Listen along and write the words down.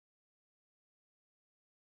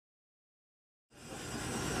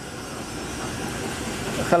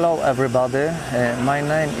Hello everybody, my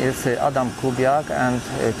name is Adam Kubiak, and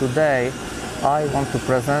today I want to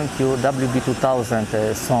present you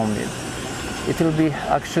WB2000 Sawmill. It will be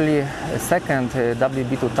actually a second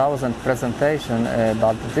WB2000 presentation,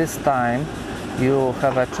 but this time you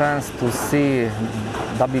have a chance to see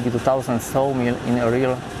WB2000 Sawmill in a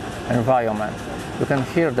real environment. You can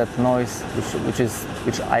hear that noise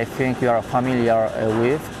which I think you are familiar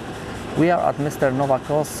with. We are at Mr.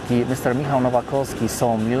 Michał Nowakowski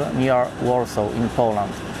Sawmill near Warsaw in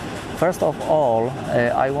Poland. First of all,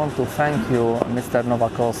 I want to thank you, Mr.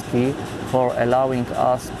 Nowakowski, for allowing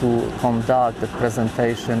us to conduct the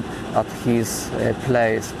presentation at his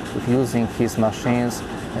place, using his machines,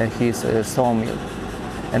 his sawmill.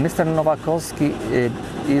 Mr. Nowakowski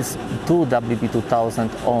is two WB2000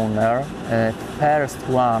 owner. First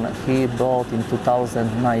one he bought in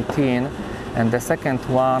 2019, and the second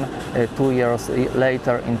one 2 years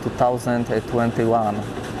later in 2021.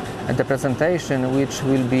 And the presentation which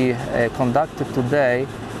will be conducted today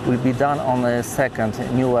will be done on a second,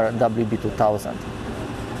 newer WB2000.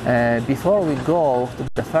 Before we go to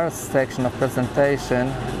the first section of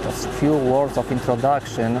presentation, just a few words of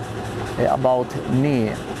introduction about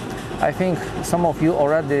me. I think some of you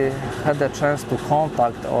already had a chance to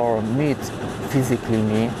contact or meet physically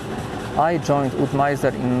me. I joined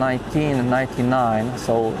Wood-Mizer in 1999,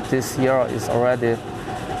 so this year is already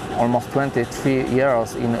almost 23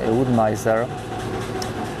 years in Wood-Mizer.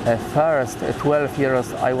 First 12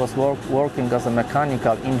 years I was working as a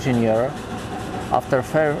mechanical engineer. After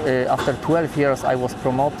 12 years I was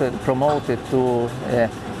promoted to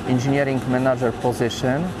engineering manager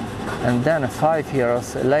position, and then 5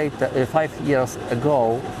 years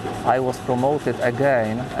ago I was promoted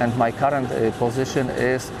again, and my current position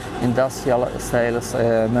is industrial sales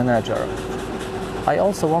manager. I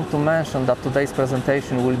also want to mention that today's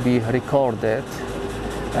presentation will be recorded,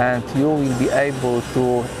 and you will be able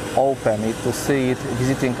to open it, to see it,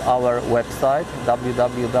 visiting our website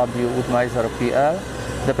www.woodmizer.pl.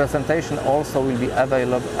 The presentation also will be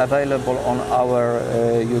available on our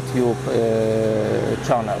YouTube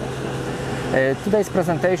channel. Today's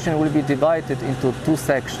presentation will be divided into two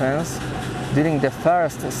sections. During the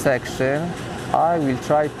first section, I will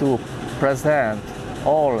try to present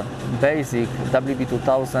all basic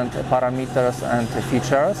WB2000 parameters and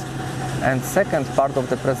features, and second part of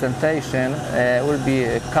the presentation will be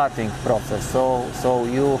a cutting process, so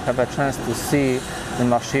you have a chance to see the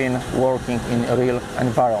machine working in a real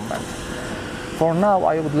environment. For now,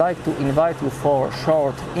 I would like to invite you for a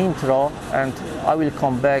short intro, and I will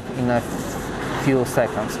come back in a few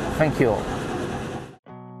seconds. Thank you.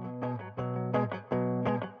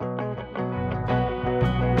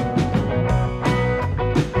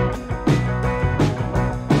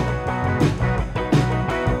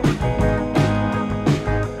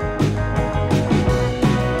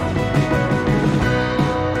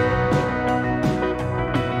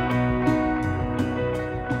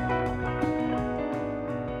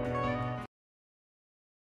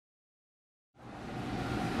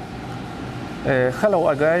 Hello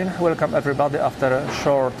again, welcome everybody after a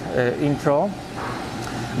short intro.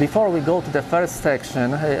 Before we go to the first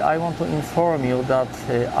section, I want to inform you that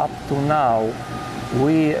up to now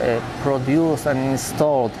we produced and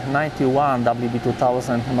installed 91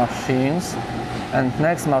 WB2000 machines, and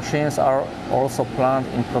next machines are also planned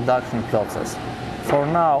in production process. For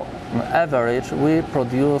now, on average, we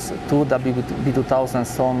produce 2 WB2000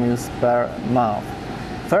 sawmills per month.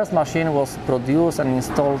 First machine was produced and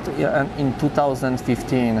installed in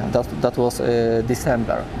 2015. That was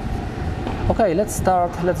December. Okay, let's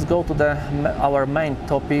start. Let's go to our main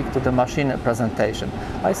topic, to the machine presentation.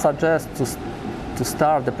 I suggest to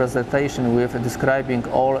start the presentation with describing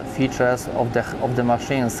all features of the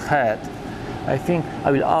machine's head. I think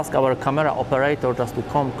I will ask our camera operator just to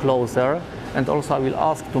come closer, and also I will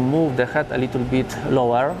ask to move the head a little bit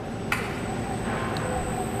lower.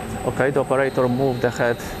 Okay, the operator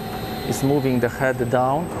is moving the head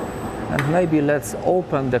down, and maybe let's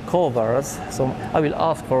open the covers. So I will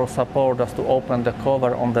ask for support just to open the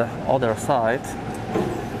cover on the other side.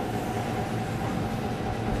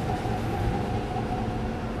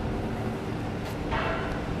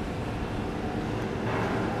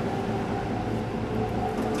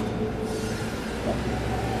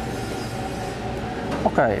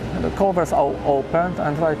 Okay, the covers are opened,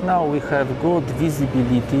 and right now we have good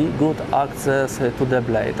visibility, good access to the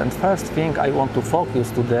blade. And first thing I want to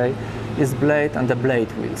focus today is blade and the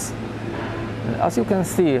blade wheels. As you can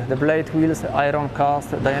see, the blade wheels iron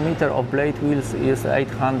cast, diameter of blade wheels is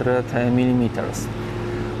 800 millimeters.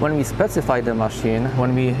 When we specify the machine,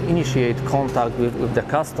 when we initiate contact with the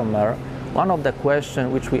customer, One of the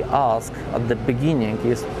questions which we ask at the beginning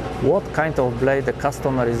is what kind of blade the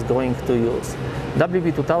customer is going to use.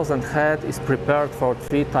 WB2000 head is prepared for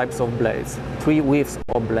three types of blades, three widths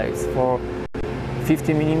of blades, for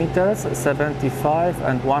 50 millimeters, 75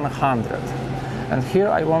 and 100. And here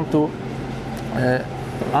I want to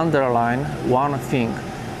underline one thing.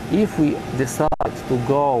 If we decide to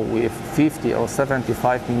go with 50 or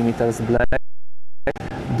 75 millimeters blade,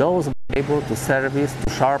 those will be able to service, to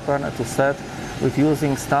sharpen, to set with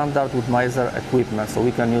using standard Wood-Mizer equipment. So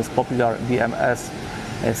we can use popular BMS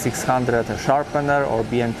 600 sharpener or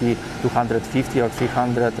BMT 250 or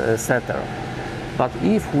 300 setter. But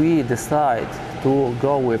if we decide to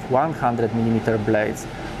go with 100 millimeter blades,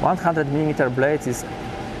 100 millimeter blades is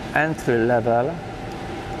entry level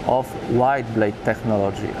of wide blade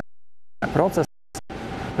technology. The process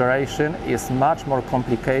operation is much more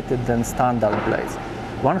complicated than standard blades.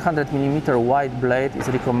 100 millimeter wide blade is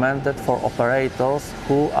recommended for operators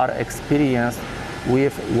who are experienced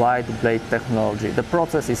with wide blade technology. The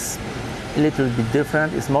process is a little bit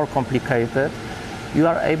different, it's more complicated. You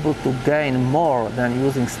are able to gain more than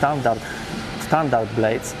using standard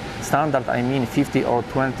blades. Standard, I mean 50 or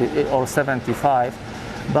 20 or 75,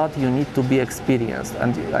 but you need to be experienced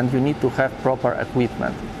and you need to have proper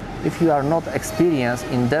equipment. If you are not experienced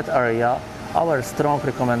in that area, our strong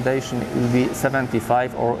recommendation will be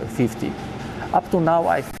 75 or 50. Up to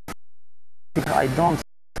now,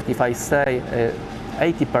 if I say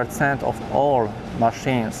 80% of all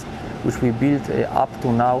machines which we built up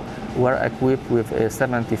to now were equipped with a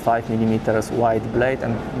 75 millimeters wide blade,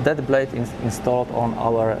 and that blade is installed on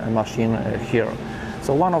our machine here.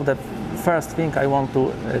 So one of the first thing I want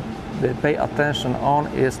to pay attention on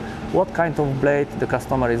is what kind of blade the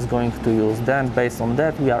customer is going to use. Then based on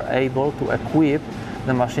that we are able to equip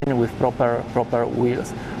the machine with proper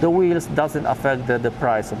wheels. The wheels doesn't affect the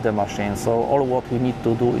price of the machine, so all what we need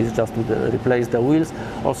to do is just to replace the wheels.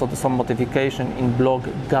 Also some modification in block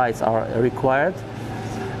guides are required,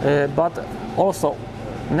 but also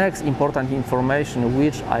next important information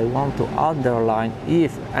which I want to underline: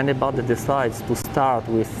 if anybody decides to start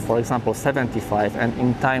with, for example, 75 and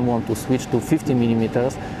in time want to switch to 50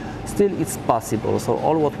 millimeters, still it's possible. So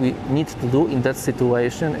all what we need to do in that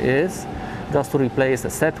situation is just to replace the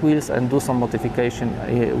set wheels and do some modification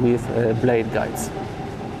with blade guides.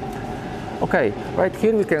 Okay, right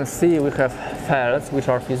here we can see we have felts which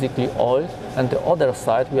are physically oiled, and the other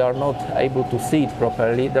side we are not able to see it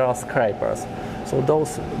properly, there are scrapers. So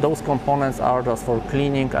those components are just for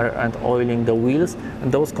cleaning and oiling the wheels,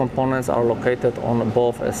 and those components are located on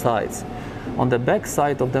both sides. On the back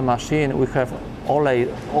side of the machine we have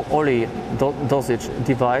oil dosage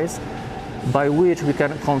device, by which we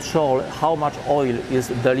can control how much oil is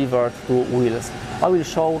delivered to wheels. I will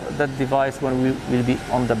show that device when we will be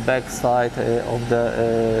on the back side of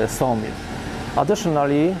the sawmill.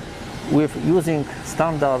 Additionally, with using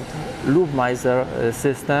standard Wood-Mizer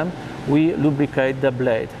system, we lubricate the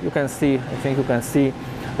blade. You can see, I think you can see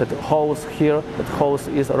that hose here, that hose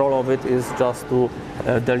is, all of it is just to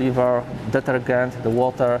deliver detergent, the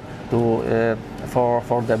water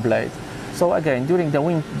for the blade. So again, during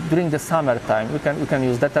the summertime, we can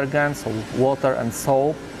use detergent, so water and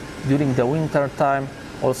soap. During the winter time,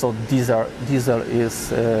 also diesel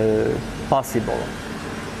is possible.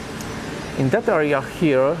 In that area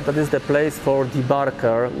here, that is the place for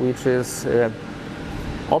debarker, which is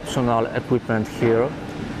optional equipment here.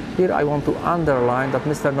 Here I want to underline that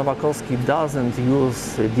Mr. Nowakowski doesn't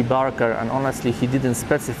use debarker, and honestly he didn't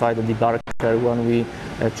specify the debarker when we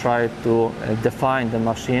tried to define the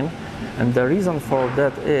machine. And the reason for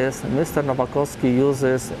that is Mr. Nowakowski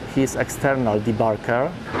uses his external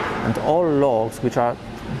debarker, and all logs which are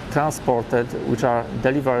transported, which are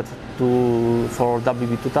delivered for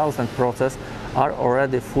WB2000 process, are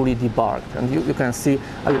already fully debarked. And you can see,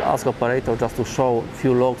 I will ask operator just to show a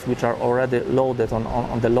few logs which are already loaded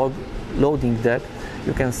on the loading deck.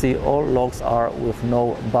 You can see all logs are with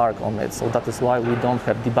no bark on it, so that is why we don't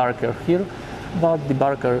have debarker here. But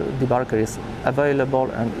debarker is available,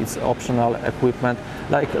 and it's optional equipment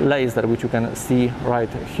like laser, which you can see right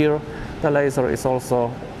here. The laser is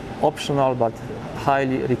also optional but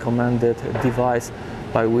highly recommended device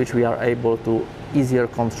by which we are able to easier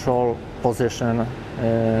control position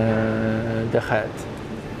the head.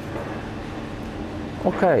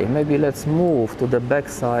 Okay, maybe let's move to the back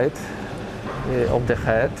side of the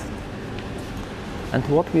head. And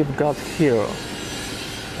what we've got here,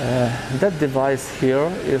 that device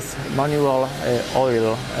here is manual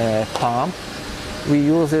oil pump. We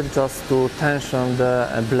use it just to tension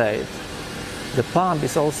the blade. The pump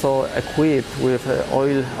is also equipped with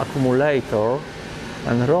oil accumulator,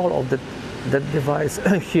 and the role of the that device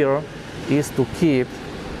here is to keep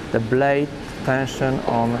the blade tension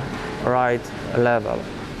on right level.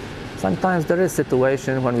 Sometimes there is a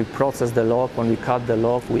situation when we process the log, when we cut the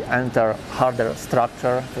log, we enter harder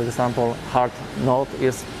structure. For example, hard knot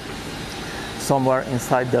is somewhere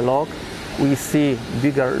inside the log. We see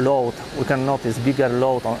bigger load, we can notice bigger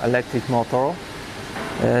load on electric motor.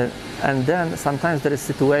 And then sometimes there is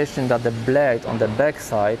a situation that the blade on the back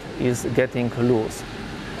side is getting loose.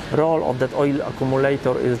 Role of that oil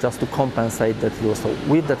accumulator is just to compensate that loose. So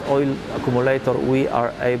with that oil accumulator we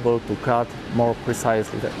are able to cut more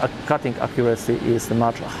precisely. The cutting accuracy is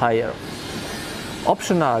much higher.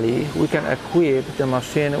 Optionally, we can equip the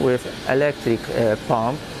machine with electric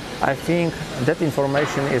pump. I think that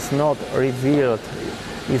information is not revealed,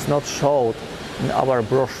 is not showed in our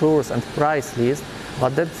brochures and price list,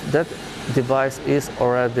 but that device is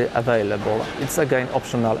already available. It's again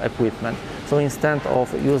optional equipment. So instead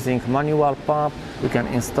of using manual pump, we can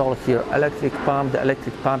install here electric pump. The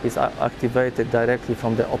electric pump is activated directly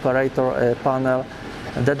from the operator panel,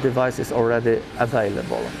 and that device is already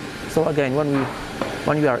available. So again,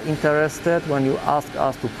 when you are interested, when you ask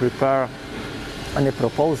us to prepare any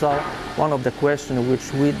proposal, one of the questions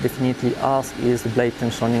which we definitely ask is the blade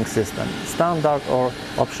tensioning system, standard or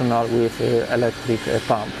optional with electric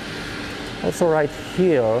pump. Also right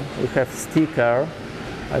here we have sticker.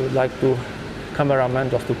 I would like to cameraman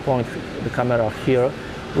just to point the camera here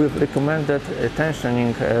with recommended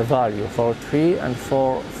tensioning value for 3 and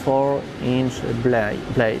 4-inch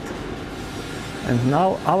blade. And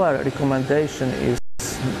now our recommendation is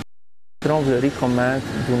strongly recommend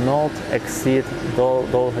do not exceed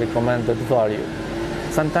those recommended value.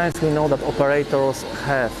 Sometimes we know that operators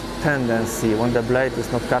have tendency when the blade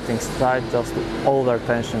is not cutting straight just to over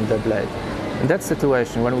tension the blade. In that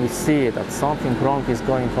situation, when we see that something wrong is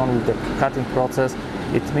going on with the cutting process,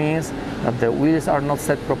 it means that the wheels are not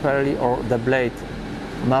set properly or the blade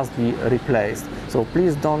must be replaced. So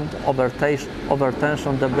please don't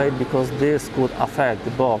over-tension the blade, because this could affect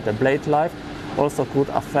both the blade life, also could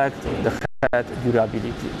affect the head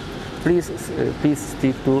durability. Please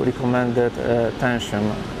stick to recommended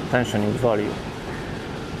tensioning value.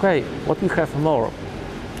 Okay, what we have more?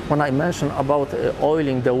 When I mentioned about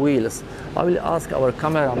oiling the wheels, I will ask our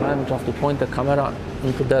cameraman just to point the camera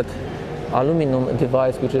into that aluminum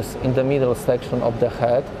device which is in the middle section of the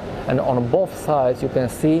head, and on both sides you can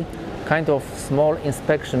see kind of small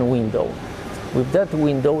inspection window. With that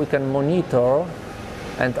window we can monitor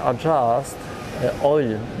and adjust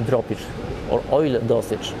oil droppage or oil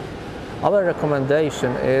dosage. Our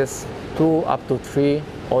recommendation is 2 up to 3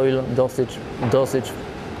 oil dosage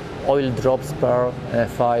oil drops per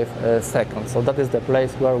 5 seconds. So that is the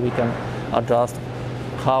place where we can adjust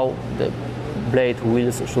how the blade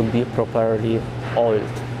wheels should be properly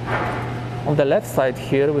oiled. On the left side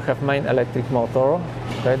here we have main electric motor.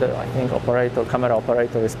 Okay, I think camera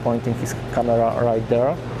operator is pointing his camera right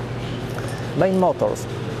there. Main motors.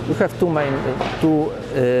 We have two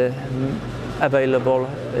available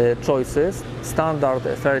choices: standard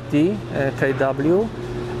 30 kW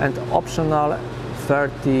and optional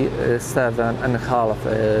 37.5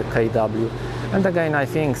 kW. And again, I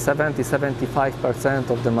think 70–75%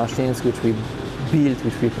 of the machines which we built,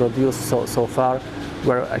 which we produced so far,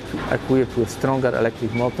 were equipped with stronger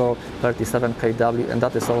electric motor, 37 kW, and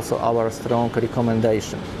that is also our strong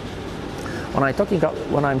recommendation. When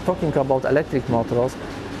I'm talking about electric motors,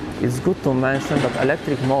 it's good to mention that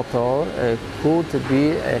electric motor could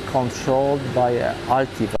be controlled by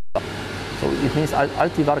Altivar. So it means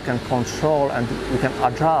Altivar can control and we can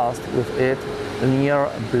adjust with it linear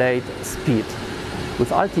blade speed. With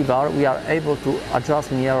Altivar we are able to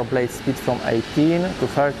adjust linear blade speed from 18 to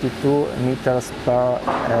 32 meters per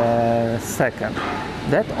second.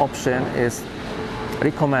 That option is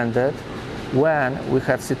recommended when we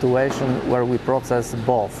have situation where we process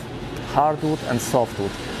both hardwood and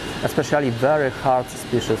softwood, especially very hard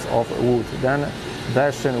species of wood. Then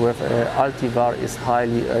version with Altivar is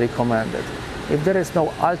highly recommended. If there is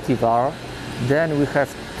no Altivar, then we have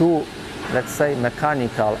two, let's say,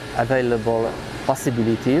 mechanical available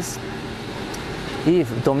possibilities.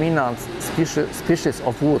 If dominant species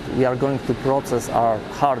of wood we are going to process are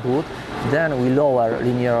hardwood, then we lower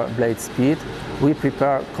linear blade speed. We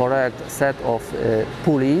prepare correct set of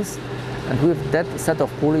pulleys, and with that set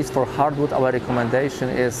of pulleys for hardwood our recommendation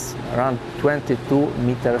is around 22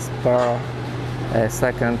 meters per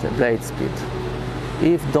second blade speed.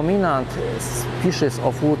 If dominant species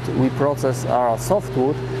of wood we process are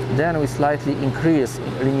softwood, then we slightly increase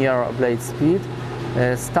linear blade speed.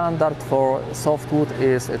 Standard for softwood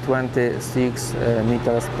is 26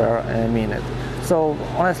 meters per minute. So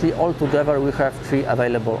honestly, altogether we have 3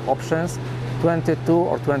 available options. 22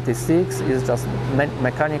 or 26 is just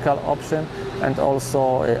mechanical option, and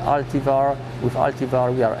also Altivar. With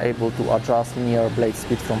Altivar we are able to adjust linear blade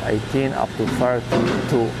speed from 18 up to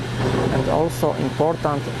 32. And also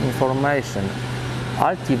important information,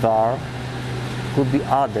 Altivar could be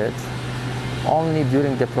added only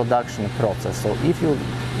during the production process. So if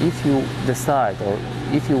you decide, or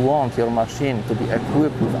if you want your machine to be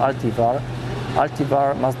equipped with Altivar,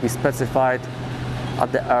 Altivar must be specified at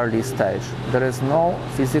the early stage. There is no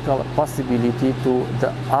physical possibility to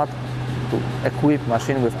equip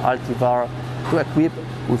machine with Altivar, to equip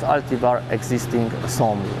with Altivar existing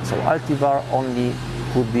sawmill. So Altivar only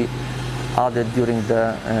could be added during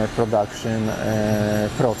the production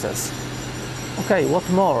process. Okay, what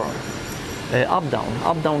more?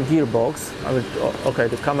 Up-down gearbox. Okay,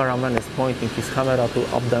 the cameraman is pointing his camera to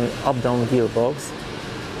up-down gearbox.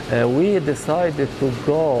 We decided to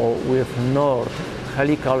go with North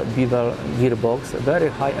helical bevel gearbox, very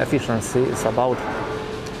high efficiency. It's about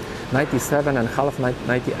 97.5,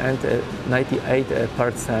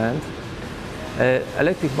 98%.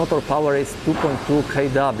 Electric motor power is 2.2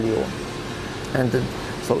 kW, and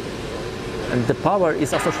the power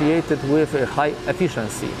is associated with a high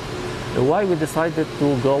efficiency. Why we decided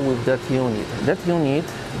to go with that unit? That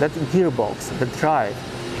gearbox, the drive,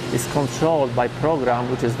 is controlled by program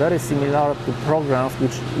which is very similar to programs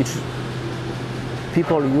which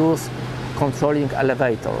people use controlling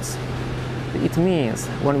elevators. It means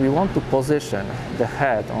when we want to position the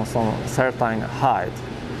head on some certain height,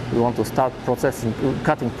 we want to start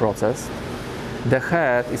cutting process, the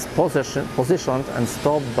head is positioned and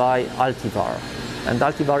stopped by Altivar. And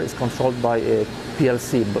Altivar is controlled by a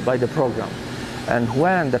PLC, by the program. And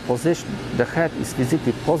when the head is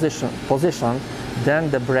physically positioned, then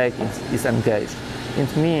the brake is engaged.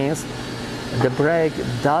 It means the brake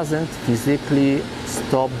doesn't physically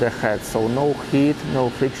stop the head, so no heat, no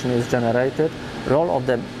friction is generated. Role of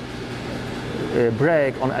the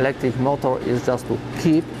brake on electric motor is just to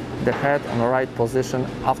keep the head on the right position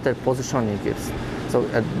after positioning it. So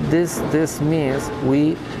this means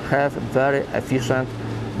we have very efficient,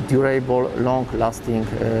 durable, long-lasting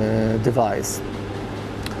device.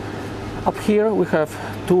 Up here we have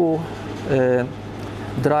 2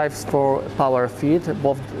 drives for power feed.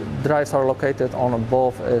 Both drives are located on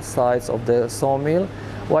both sides of the sawmill.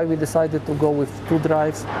 Why we decided to go with 2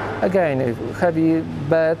 drives? Again, heavy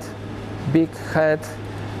bed, big head.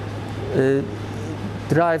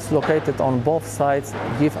 Drives located on both sides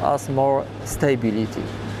give us more stability.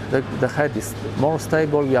 The head is more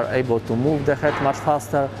stable, we are able to move the head much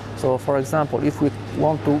faster. So for example, if we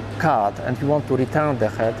want to cut and we want to return the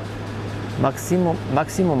head,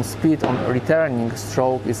 maximum speed on returning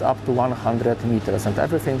stroke is up to 100 meters, and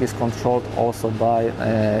everything is controlled also by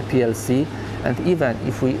PLC. And even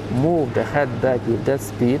if we move the head back with that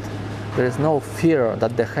speed, there is no fear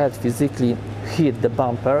that the head physically hit the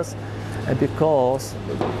bumpers, because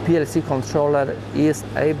PLC controller is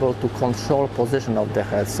able to control position of the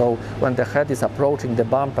head. So when the head is approaching the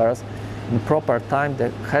bumpers in proper time,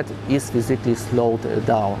 the head is physically slowed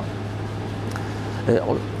down.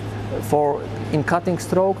 In cutting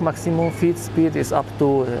stroke, maximum feed speed is up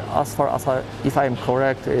to, as far as if I am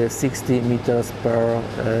correct, 60 meters per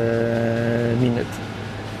minute.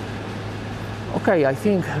 Okay, I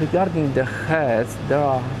think regarding the heads,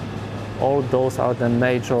 all those are the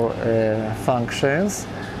major functions.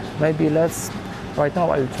 Maybe right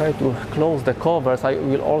now I will try to close the covers. I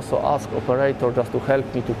will also ask operator just to help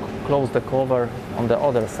me to close the cover on the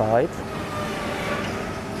other side.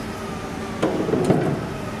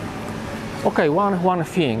 Okay, one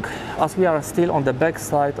thing, as we are still on the back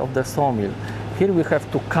side of the sawmill, here we have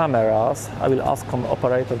 2 cameras. I will ask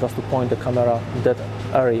operator just to point the camera in that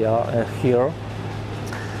area here.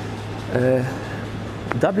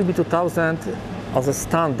 WB2000 as a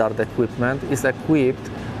standard equipment is equipped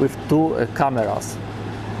with 2 cameras,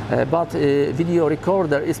 but video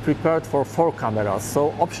recorder is prepared for 4 cameras,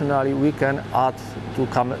 so optionally we can add 2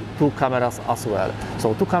 cameras as well.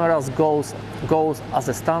 So 2 cameras goes as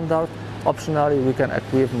a standard. Optionally we can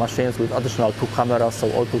equip machines with additional 2 cameras,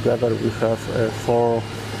 so altogether we have 4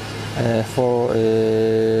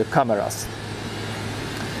 cameras.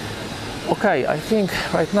 Okay, I think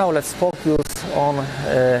right now let's focus on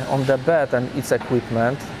the bed and its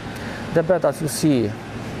equipment. The bed, as you see,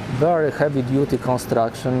 very heavy-duty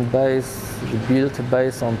construction, built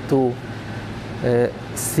based on 2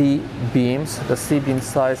 C-beams. The C-beam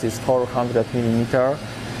size is 400 mm.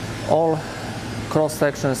 All cross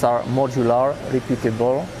sections are modular,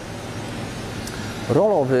 repeatable.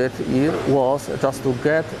 Role of it was just to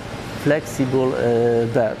get flexible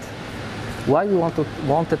bed. Why we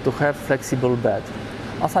wanted to have flexible bed?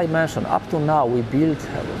 As I mentioned, up to now we built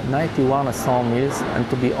 91 sawmills, and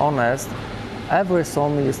to be honest, every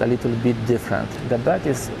sawmill is a little bit different. The bed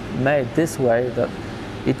is made this way that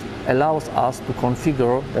it allows us to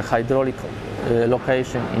configure the hydraulic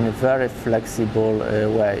location in a very flexible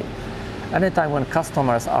way. Anytime when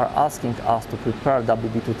customers are asking us to prepare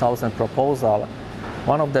WB2000 proposal,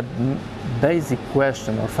 one of the basic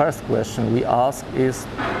question or first question we ask is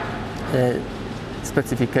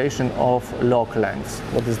specification of lock length.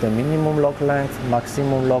 What is the minimum lock length,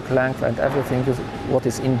 maximum lock length, and everything is what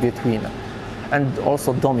is in between, and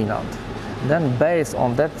also dominant. Then based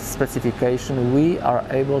on that specification we are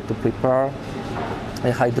able to prepare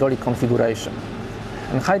a hydraulic configuration.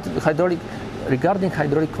 And regarding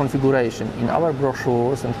hydraulic configuration, in our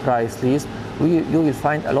brochures and price list you will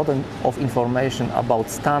find a lot of information about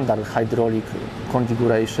standard hydraulic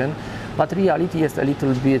configuration, but reality is a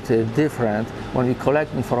little bit different. When we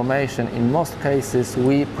collect information, in most cases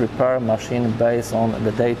we prepare machine based on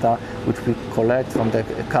the data which we collect from the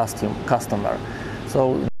customer.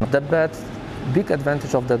 So the bed, big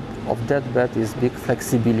advantage of that bed is big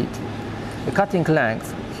flexibility. The cutting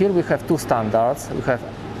length, here we have two standards. We have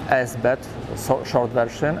S bed, short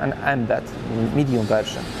version, and M bed, medium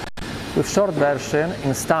version. With short version,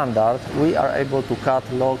 in standard, we are able to cut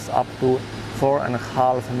logs up to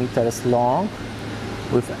 4.5 meters long.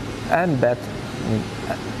 With M bed,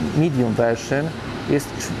 medium version is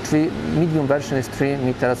 3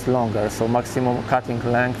 meters longer, so maximum cutting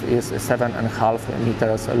length is 7.5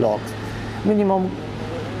 meters long. Minimum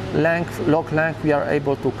log length we are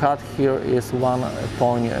able to cut here is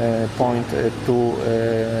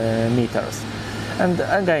 1.2 meters. And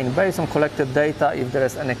again, based on collected data, if there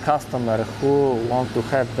is any customer who want to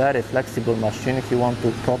have very flexible machine, if you want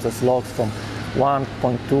to process logs from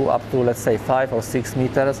 1.2 up to, let's say, 5 or 6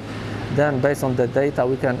 meters, then based on the data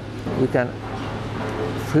we can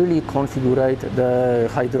freely configure the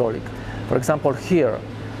hydraulic. For example, here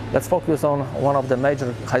let's focus on one of the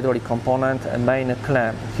major hydraulic component, a main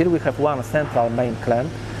clamp. Here we have one central main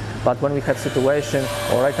clamp, but when we have situation,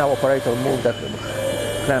 or right now operator move the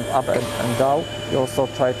clamp up and down, we also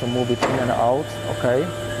try to move it in and out, okay?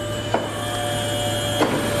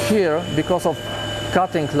 Here, because of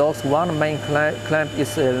cutting logs, one main clamp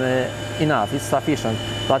is enough, it's sufficient.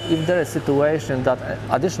 But if there is a situation that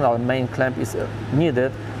additional main clamp is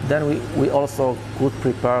needed, then we also could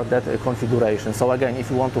prepare that configuration. So again, if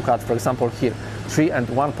you want to cut, for example, here 3 and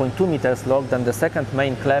 1.2 meters log, then the second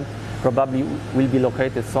main clamp probably will be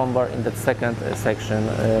located somewhere in that second section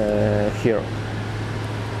here.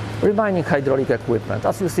 Remaining hydraulic equipment.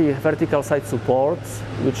 As you see, vertical side supports,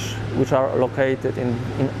 which are located in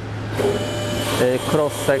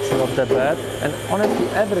cross section of the bed, and honestly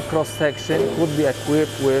every cross section would be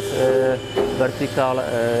equipped with vertical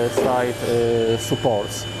side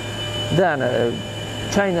supports. Then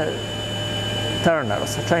chain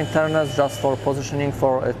turners just for positioning,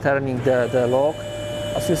 for turning the log.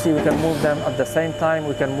 As you see, we can move them at the same time,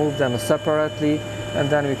 we can move them separately, and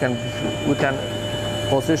then we can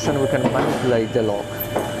position, we can manipulate the log.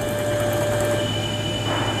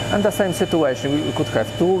 And the same situation, we could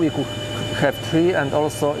have 2, we could have 3, and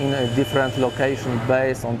also in a different location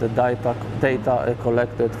based on the data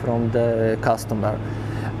collected from the customer.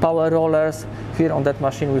 Power rollers, here on that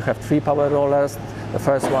machine we have 3 power rollers. The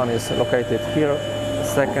first one is located here,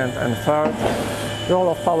 second and third. The role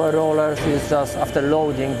of power rollers is just after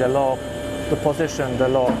loading the log to position the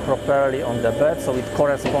log properly on the bed so it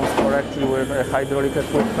corresponds correctly with hydraulic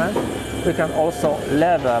equipment. We can also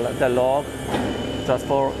level the log just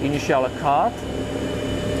for initial cut.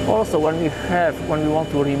 Also, when we want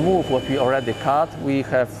to remove what we already cut, we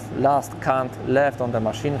have last cant left on the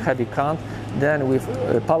machine, heavy cant. Then with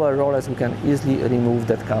power rollers we can easily remove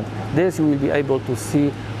that cant. This you will be able to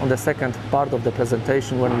see on the second part of the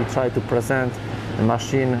presentation when we try to present the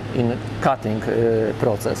machine in cutting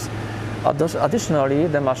process. Additionally,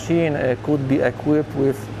 the machine could be equipped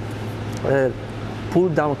with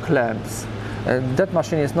pull-down clamps. That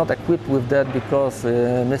machine is not equipped with that because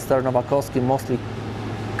Mr. Nowakowski mostly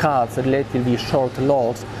cuts relatively short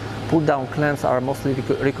logs. Pull-down clamps are mostly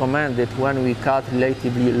recommended when we cut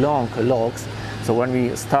relatively long logs. So when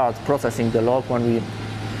we start processing the log, when we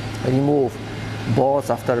remove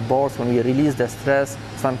boards after boards, when we release the stress,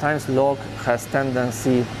 sometimes log has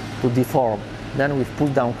tendency to deform. Then with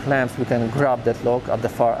pull-down clamps we can grab that log at the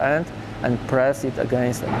far end and press it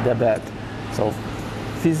against the bed. So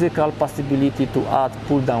physical possibility to add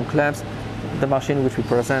pull-down clamps, the machine which we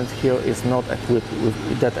present here is not equipped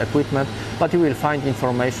with that equipment, but you will find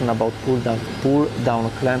information about pull-down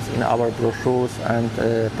clamps in our brochures and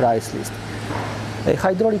price list. A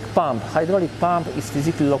hydraulic pump is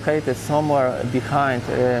physically located somewhere behind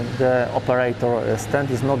the operator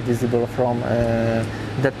stand, is not visible from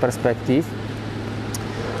that perspective.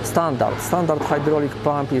 Standard hydraulic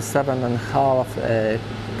pump is 7.5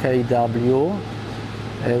 kW,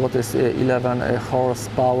 what is 11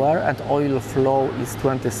 horsepower, and oil flow is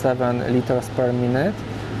 27 liters per minute.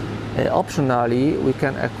 Optionally, we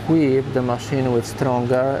can equip the machine with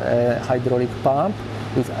stronger hydraulic pump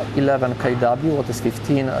with 11 kW, what is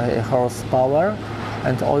 15 horsepower,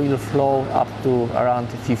 and oil flow up to around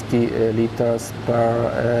 50 liters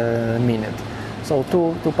per minute. So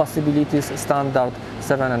two possibilities: standard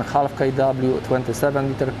 7.5 kW, 27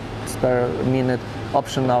 liters per minute;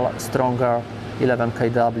 optional stronger 11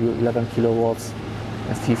 kW, 11 kilowatts,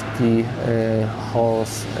 50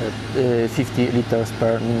 liters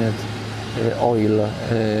per minute oil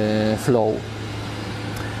flow.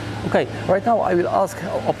 Okay, right now I will ask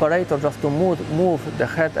operator just to move the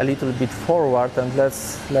head a little bit forward, and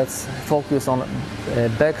let's focus on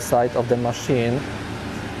back side of the machine.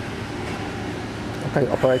 Okay,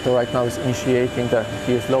 operator right now is initiating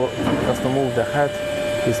he is low, just to move the head.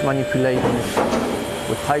 He's manipulating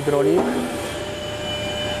with hydraulic.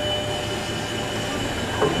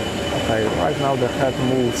 Okay, right now the head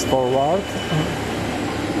moves forward.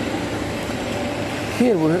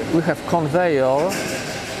 Here we have conveyor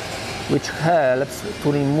which helps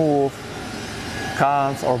to remove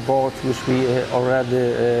cans or boards which we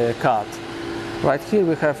already cut. Right here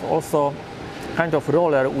we have also kind of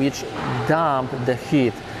roller which dump the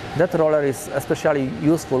heat. That roller is especially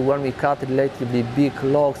useful when we cut relatively big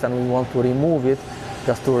logs and we want to remove it,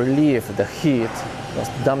 just to relieve the heat,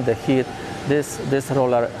 just dump the heat. This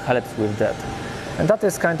roller helps with that. And that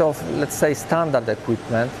is kind of, let's say, standard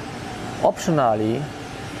equipment. Optionally,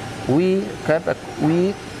 we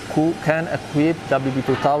can equip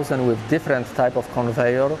WB2000 with different type of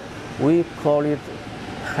conveyor. We call it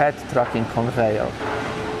head tracking conveyor.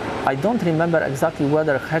 I don't remember exactly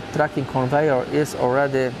whether head tracking conveyor is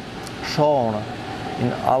already shown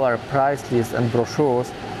in our price list and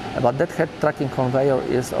brochures, but that head tracking conveyor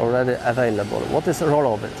is already available. What is the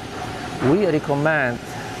role of it? We recommend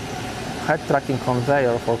head tracking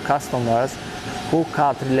conveyor for customers who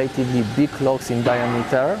cut relatively big logs in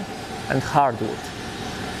diameter and hardwood.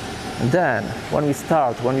 Then, when we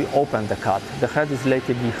open the cut, the head is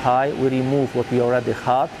relatively high. We remove what we already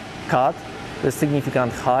had cut with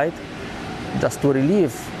significant height, just to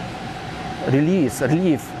relieve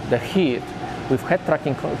the heat with head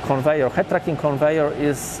tracking conveyor. Head tracking conveyor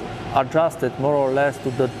is adjusted more or less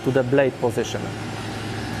to the blade position.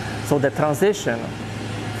 So the transition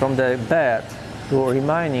from the bed to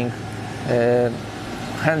remaining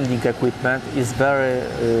handling equipment is very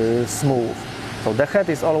smooth. So the head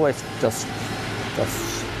is always just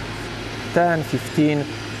 10-15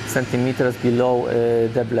 centimeters below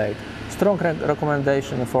the blade. Strong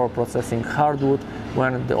recommendation for processing hardwood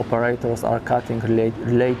when the operators are cutting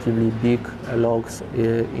relatively big logs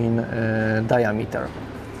in diameter.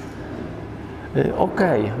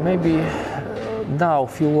 Okay, maybe now a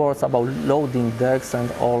few words about loading decks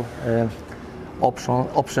and all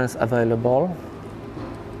options available.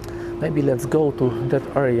 Maybe let's go to that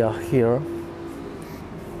area here.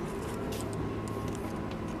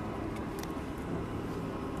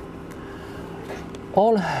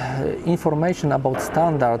 All information about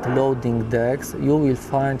standard loading decks you will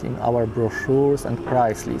find in our brochures and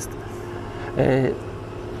price list.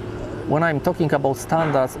 When I'm talking about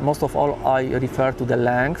standards, most of all I refer to the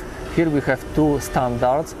length. Here we have two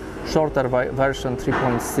standards, shorter version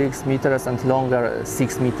 3.6 meters and longer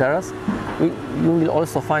 6 meters. You will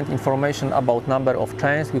also find information about number of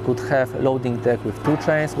chains. We could have loading deck with 2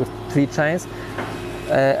 chains, with 3 chains,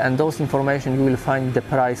 and those information you will find in the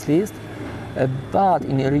price list. But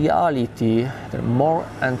in reality, more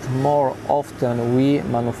and more often we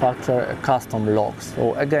manufacture custom logs.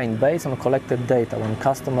 So again, based on collected data, when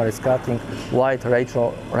customer is cutting wide range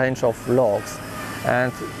of logs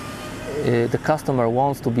and the customer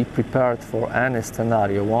wants to be prepared for any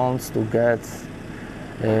scenario, wants to get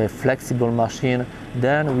a flexible machine,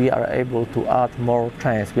 then we are able to add more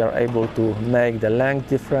chains. We are able to make the length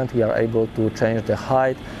different, we are able to change the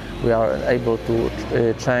height, we are able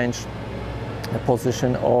to change the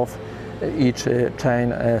position of each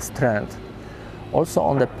chain strand. Also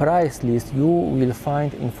on the price list you will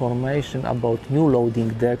find information about new loading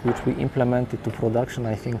deck which we implemented to production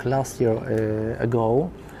I think last year ago,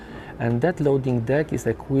 and that loading deck is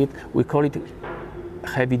equipped, we call it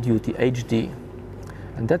heavy duty HD.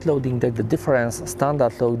 And that loading deck, the difference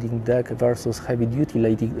standard loading deck versus heavy duty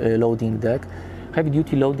loading deck. Heavy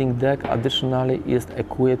duty loading deck additionally is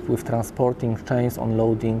equipped with transporting chains on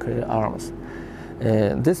loading arms.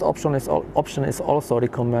 This option is also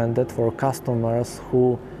recommended for customers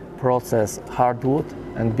who process hardwood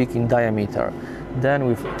and big in diameter. Then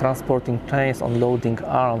with transporting chains on loading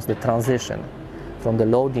arms, the transition from the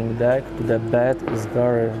loading deck to the bed is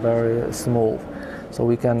very, very smooth. So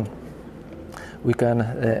we can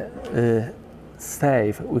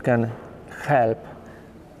help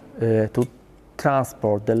to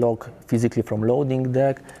transport the log physically from loading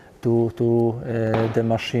deck to the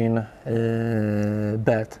machine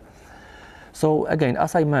bed. So again,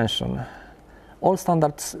 as I mentioned, all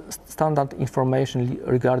standard information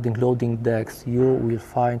regarding loading decks you will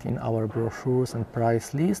find in our brochures and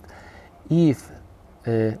price list. If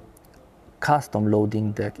a custom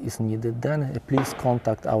loading deck is needed, then please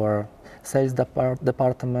contact our sales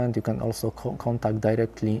department. You can also contact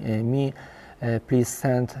directly me. Please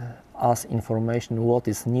send us information what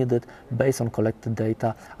is needed based on collected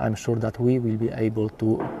data. I'm sure that we will be able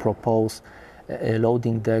to propose a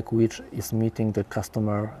loading deck which is meeting the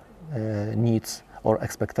customer needs or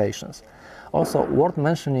expectations. Also worth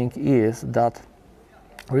mentioning is that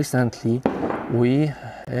recently we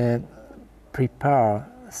prepare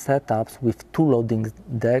setups with 2 loading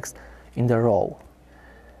decks in the row.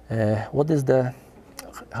 What is the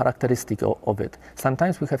characteristic of it?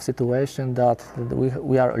 Sometimes we have situation that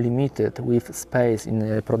we are limited with space in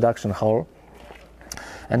a production hall,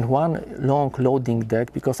 and one long loading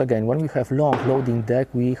deck, because again, when we have long loading deck,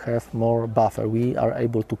 we have more buffer. We are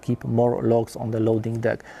able to keep more logs on the loading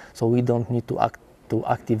deck, so we don't need to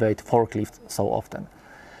activate forklifts so often.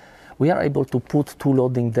 We are able to put 2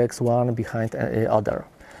 loading decks one behind other.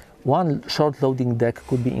 One short loading deck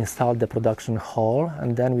could be installed in the production hall,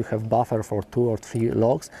 and then we have buffer for 2 or 3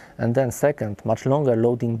 logs, and then second, much longer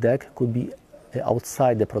loading deck could be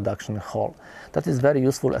outside the production hall. That is very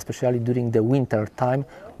useful, especially during the winter time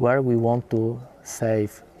where we want to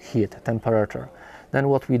save heat, temperature. Then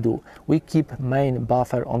what we do? We keep main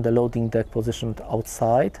buffer on the loading deck positioned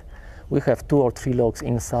outside. We have 2 or 3 logs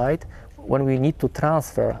inside. When we need to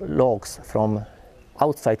transfer logs from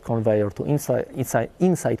outside conveyor to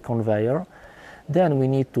inside conveyor, then we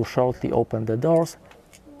need to shortly open the doors,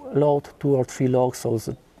 load 2 or 3 logs, so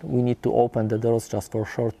we need to open the doors just for a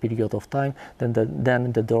short period of time. Then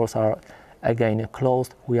the doors are again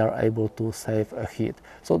closed. We are able to save a heat.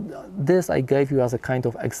 So this I gave you as a kind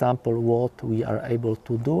of example what we are able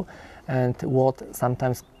to do and what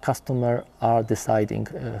sometimes customers are deciding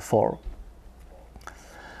for.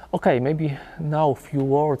 Okay, maybe now a few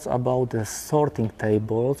words about the sorting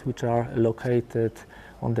tables which are located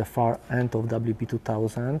on the far end of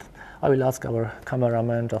WB2000. I will ask our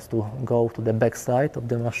cameraman just to go to the back side of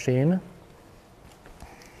the machine.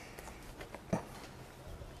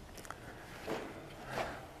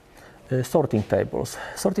 Sorting tables.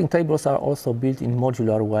 Sorting tables are also built in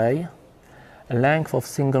modular way. The length of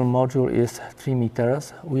single module is 3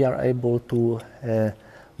 meters. We are able to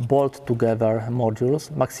bolt together modules.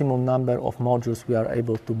 Maximum number of modules we are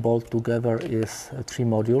able to bolt together is 3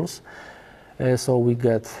 modules. So we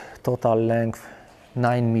get total length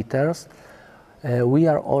 9 meters. We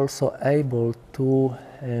are also able to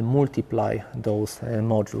multiply those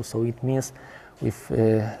modules. So it means with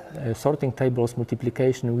sorting tables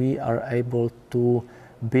multiplication, we are able to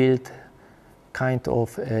build kind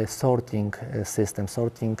of a sorting system,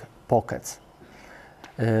 sorting pockets.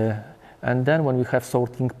 And then when we have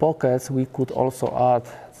sorting pockets, we could also add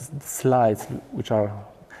slides, which are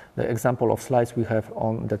the example of slides we have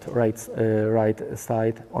on that right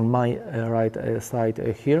side, on my right side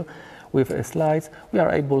here. With slides, we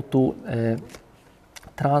are able to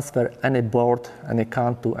transfer any board, any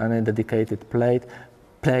can to any dedicated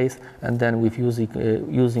place, and then with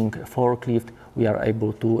using forklift, we are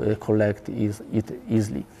able to collect it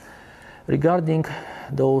easily. Regarding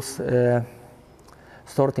those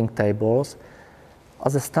sorting tables,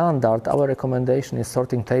 as a standard, our recommendation is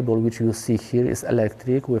sorting table, which you see here, is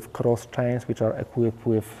electric with cross chains, which are equipped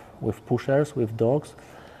with pushers, with dogs.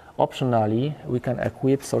 Optionally, we can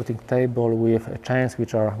equip sorting table with chains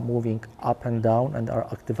which are moving up and down and are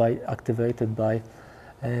activated by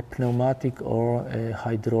a pneumatic or a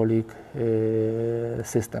hydraulic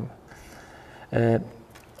system.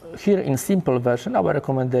 Here in simple version, our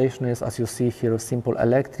recommendation is, as you see here, simple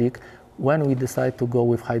electric. When we decide to go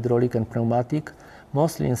with hydraulic and pneumatic,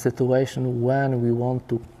 mostly in situation when we want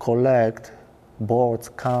to collect boards,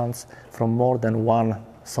 cans from more than one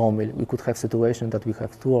sawmill. We could have situation that we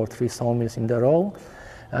have 2 or 3 sawmills in the row,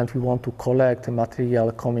 and we want to collect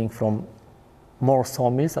material coming from more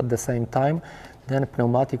sawmills at the same time, then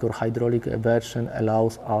pneumatic or hydraulic version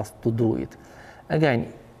allows us to do it.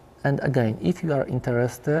 Again and again, if you are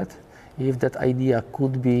interested, if that idea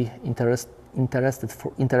could be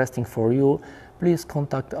interesting for you, please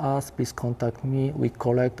contact us, please contact me. We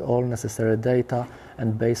collect all necessary data,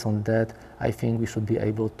 and based on that, I think we should be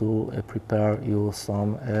able to prepare you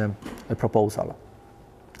some a proposal.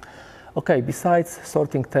 Okay, besides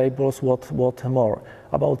sorting tables, what more?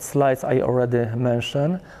 About slides I already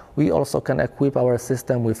mentioned. We also can equip our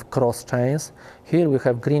system with cross chains. Here we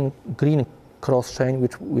have green cross chain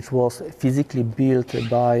which was physically built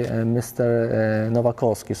by Mr.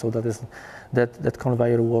 Nowakowski, so that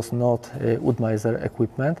conveyor was not Wood-Mizer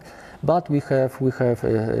equipment, but we have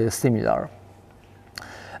similar.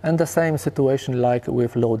 And the same situation like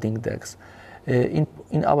with loading decks. In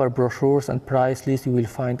our brochures and price list, you will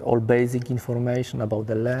find all basic information about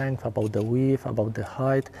the length, about the width, about the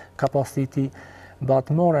height, capacity,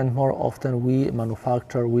 but more and more often we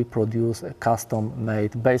produce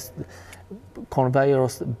custom-made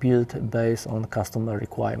conveyors built based on customer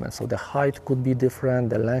requirements. So the height could be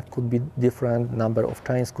different, the length could be different, number of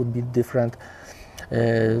chains could be different.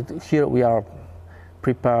 Here we are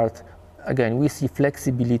prepared. Again, we see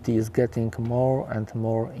flexibility is getting more and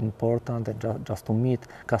more important, and just to meet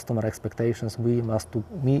customer expectations, we must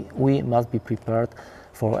be prepared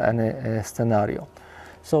for any scenario.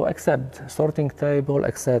 So except sorting table,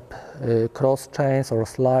 except cross chains or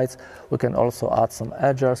slides, we can also add some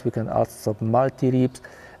edgers, we can add some multi-ribs.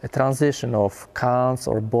 A transition of cans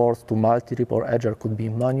or boards to multi-rib or edger could be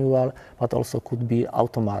manual, but also could be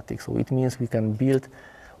automatic. So it means we can build,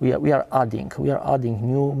 we are adding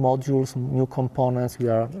new modules, new components, we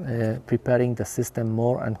are preparing the system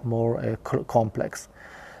more and more complex.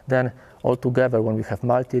 Then altogether, when we have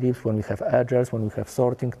multi-ribs, when we have edgers, when we have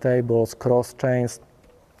sorting tables, cross chains,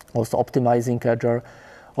 also optimizing edger,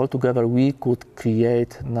 altogether we could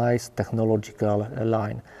create nice technological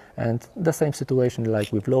line. And the same situation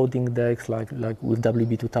like with loading decks, like with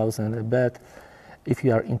WB2000 bed. If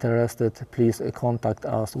you are interested, please contact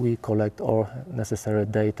us. We collect all necessary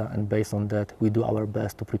data, and based on that, we do our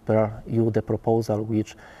best to prepare you the proposal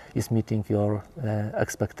which is meeting your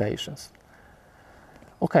expectations.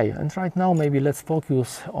 Okay, and right now maybe let's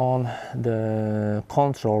focus on the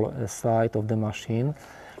control side of the machine.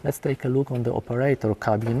 Let's take a look on the operator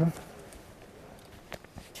cabin.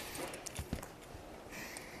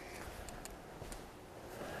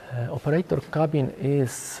 Operator cabin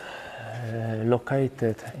is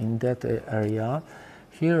located in that area.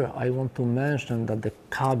 Here I want to mention that the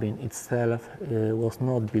cabin itself was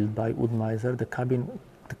not built by Wood-Mizer. The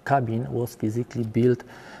cabin was physically built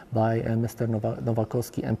by Mr.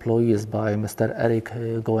 Nowakowski employees, by Mr. Erik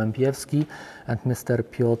Gołębiewski and Mr.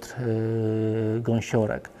 Piotr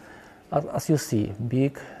Gąsiorek. As you see,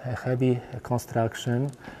 big, heavy construction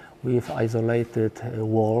with isolated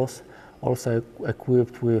walls, also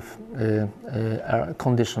equipped with air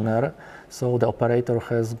conditioner, so the operator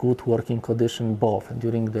has good working condition both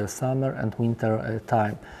during the summer and winter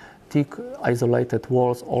time. Thick isolated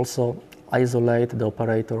walls also isolate the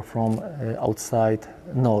operator from outside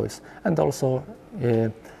noise, and also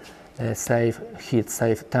save heat,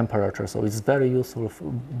 save temperature. So it's very useful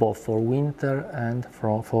both for winter and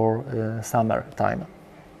for summer time.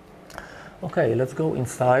 Okay, let's go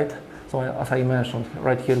inside. So as I mentioned,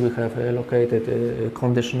 right here we have located a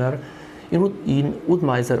conditioner. In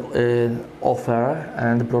Wood-Mizer offer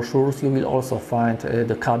and brochures, you will also find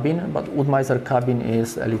the cabin, but Wood-Mizer cabin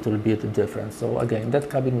is a little bit different. So again, that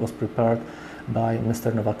cabin was prepared by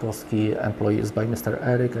Mr. Nowakowski employees, by Mr.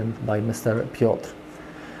 Erik and by Mr. Piotr.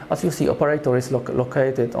 As you see, operator is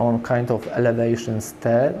located on kind of elevation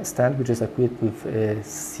stand, which is equipped with a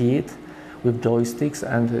seat, with joysticks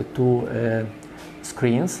and two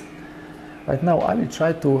screens. Right now I will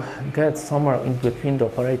try to get somewhere in between the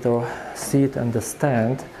operator seat and the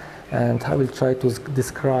stand, and I will try to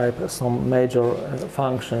describe some major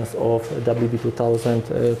functions of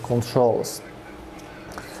WB2000 controls.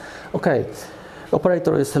 Okay, the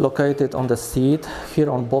operator is located on the seat. Here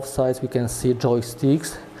on both sides we can see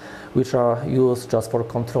joysticks, which are used just for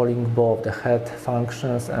controlling both the head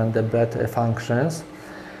functions and the bed functions.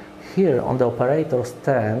 Here on the operator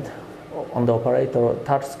stand, on the operator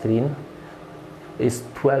touchscreen, is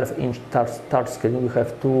 12-inch touchscreen. We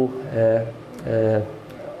have two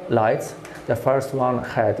lights. The first one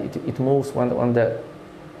head, it moves when the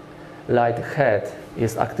light head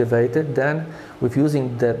is activated. Then with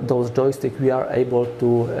using those joysticks we are able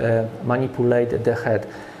to manipulate the head.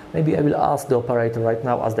 Maybe I will ask the operator right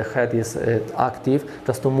now, as the head is active,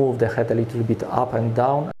 just to move the head a little bit up and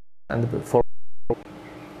down. And for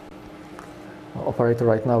operator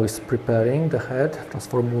right now is preparing the head just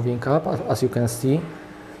for moving up, as you can see.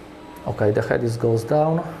 Okay, the head goes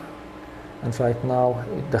down, and right now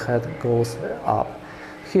the head goes up.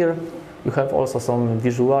 Here you have also some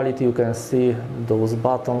visuality. You can see those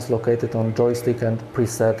buttons located on joystick and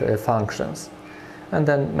preset functions. And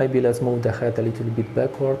then maybe let's move the head a little bit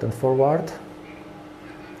backward and forward.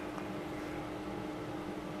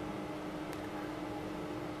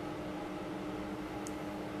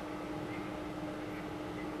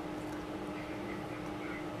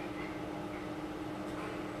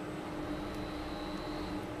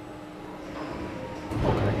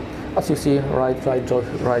 As you see, right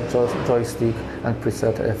joystick and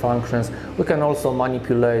preset functions. We can also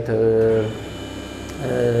manipulate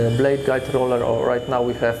blade guide roller, or right now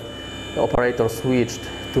we have the operator switched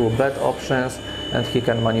to bed options, and he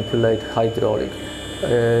can manipulate hydraulic.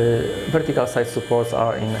 Vertical side supports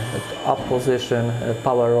are in up position,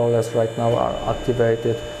 power rollers right now are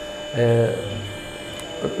activated,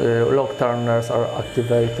 log turners are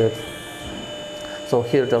activated. So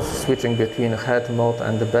here, just switching between head mode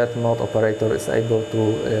and the bed mode, operator is able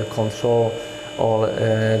to control all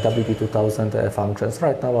WB2000 functions.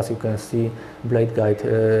 Right now, as you can see, blade guide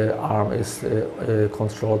arm is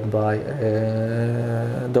controlled by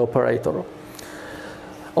the operator.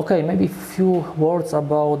 Okay, maybe a few words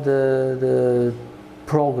about the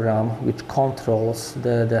program which controls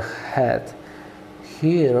the head.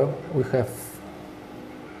 Here we have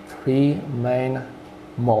three main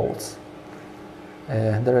modes.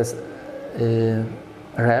 There is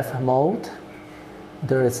ref mode,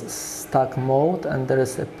 there is stack mode, and there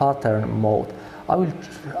is a pattern mode. I will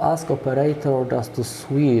ask operator just to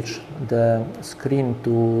switch the screen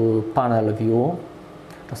to panel view,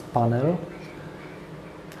 just panel.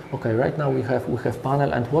 Okay, right now we have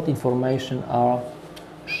panel, and what information are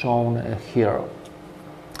shown here.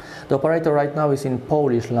 The operator right now is in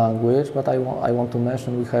Polish language, but I want to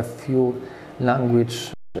mention we have few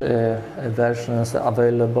language versions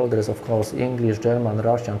available. There is of course English, German,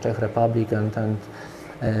 Russian, Czech Republic, and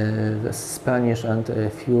Spanish, and a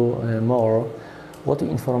few more. What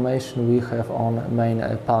information we have on main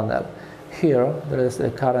panel? Here there is a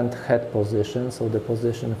current head position, so the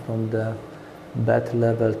position from the bed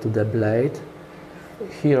level to the blade.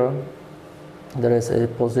 Here there is a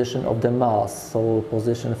position of the mast, so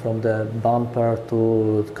position from the bumper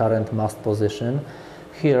to current mast position.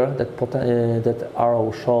 Here, that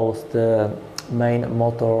arrow shows the main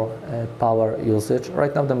motor power usage.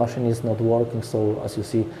 Right now the machine is not working, so as you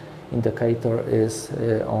see, indicator is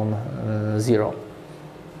on 0.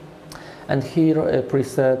 And here a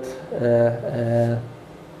preset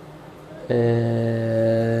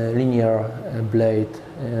linear blade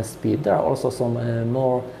speed. There are also some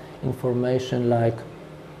more information, like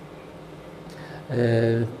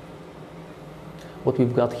what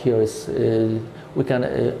we've got here is we can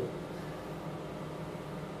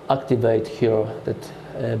activate here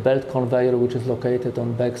that belt conveyor, which is located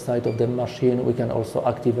on back side of the machine. We can also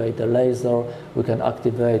activate the laser. We can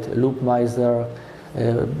activate Wood-Mizer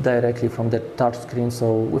directly from the touch screen.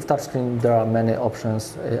 So with touch screen there are many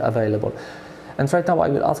options available. And right now I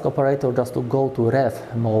will ask operator just to go to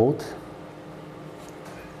ref mode.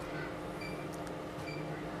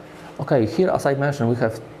 Okay, here as I mentioned we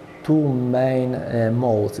have two main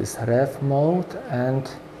modes, is ref mode and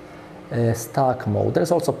stack mode.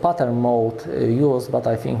 There's also pattern mode used, but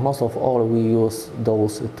I think most of all we use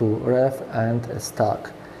those two, ref and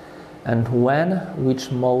stack. And when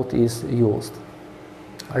which mode is used?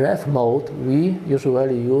 Ref mode we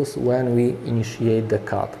usually use when we initiate the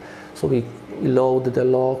cut. So we load the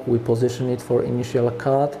lock, we position it for initial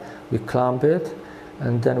cut, we clamp it,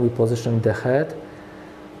 and then we position the head.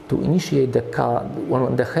 To initiate the cut,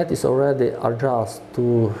 when the head is already adjusted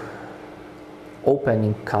to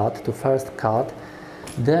opening cut, to first cut,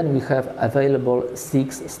 then we have available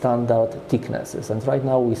 6 standard thicknesses. And right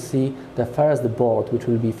now we see the first board, which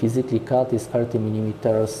will be physically cut, is 30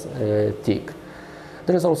 millimeters thick.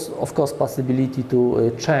 There is also, of course, possibility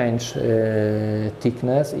to change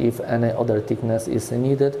thickness if any other thickness is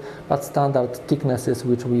needed, but standard thicknesses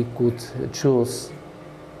which we could choose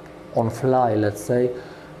on fly, let's say,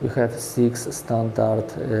 we have 6 standard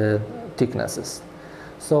thicknesses.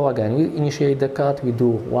 So again, we initiate the cut, we do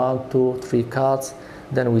 1, 2, 3 cuts,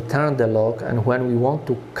 then we turn the lock, and when we want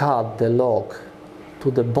to cut the lock to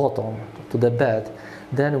the bottom, to the bed,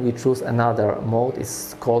 then we choose another mode.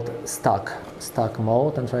 It's called stack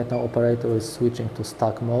mode, and right now operator is switching to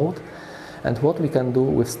stack mode. And what we can do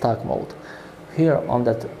with stack mode? Here on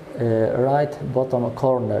that right bottom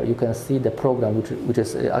corner you can see the program which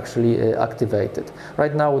is actually activated.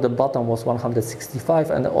 Right now the button was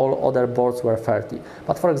 165 and all other boards were 30.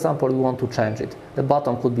 But for example, we want to change it. The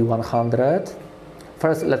button could be 100.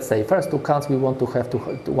 First, let's say, first two counts we want to have to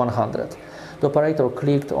 100. The operator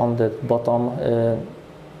clicked on the bottom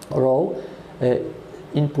row,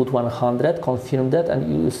 input 100, confirm that,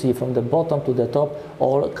 and you see from the bottom to the top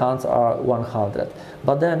all counts are 100.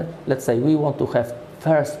 But then let's say we want to have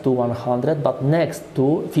first to 100 but next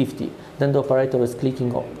to 50. Then the operator is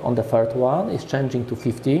clicking on the third one, is changing to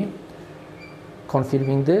 50,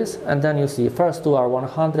 confirming this, and then you see first two are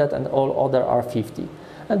 100 and all other are 50.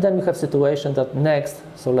 And then we have situation that next,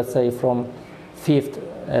 so let's say from fifth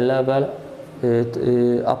level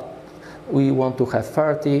up, we want to have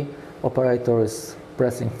 30, operator is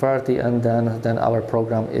pressing 30, and then our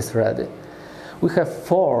program is ready. We have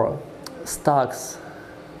 4 stacks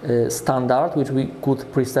standard which we could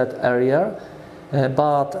preset earlier,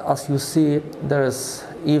 but as you see, there's,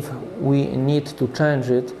 if we need to change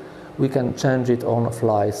it, we can change it on the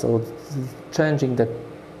fly. So changing the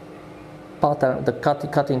pattern, the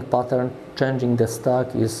cutting pattern, changing the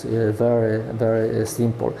stack is very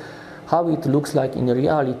simple. How it looks like in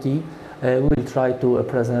reality, we'll try to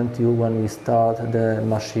present you when we start the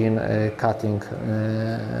machine cutting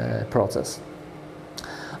process.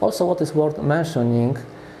 Also, what is worth mentioning,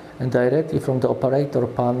 and directly from the operator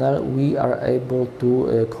panel we are able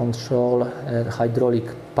to control hydraulic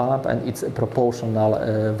pump and its proportional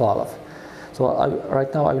valve. So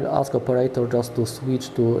right now I will ask operator just to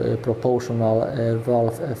switch to a proportional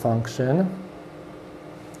valve function.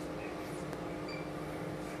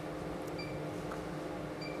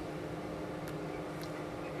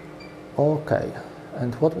 Okay,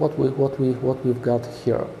 and what we've got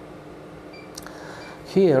here.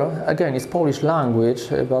 Here, again, it's Polish language,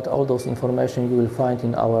 but all those information you will find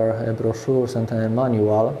in our brochures and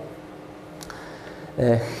manual.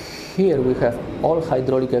 Here we have all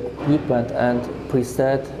hydraulic equipment and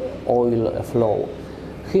preset oil flow.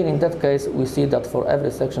 Here in that case, we see that for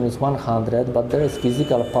every section is 100, but there is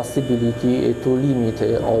physical possibility to limit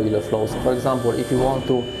oil flow. So for example, if you want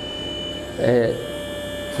to,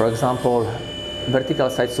 for example, vertical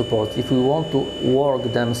side supports, if we want to work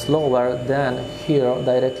them slower, then here,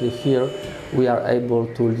 directly here, we are able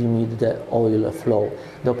to limit the oil flow.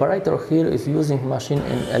 The operator here is using machine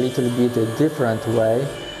in a little bit different way.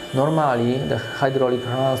 Normally, the hydraulic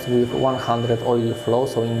runs with 100 oil flow,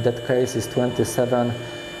 so in that case it's 27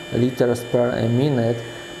 liters per minute.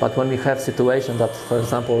 But when we have situation that, for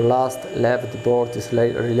example, left board is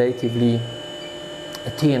relatively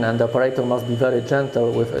thin and the operator must be very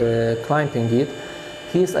gentle with clamping it,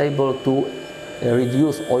 he is able to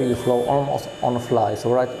reduce oil flow almost on fly.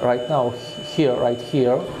 So right now, right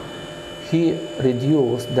here, he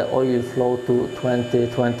reduced the oil flow to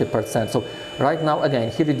 20%. So right now, again,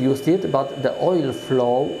 he reduced it, but the oil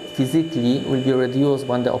flow physically will be reduced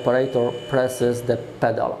when the operator presses the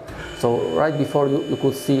pedal. So right before you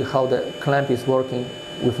could see how the clamp is working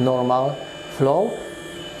with normal flow.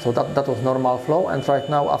 So that was normal flow, and right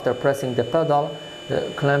now, after pressing the pedal,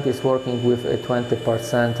 the clamp is working with a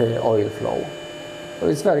 20% oil flow. So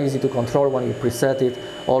it's very easy to control when you preset it.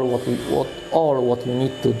 All what you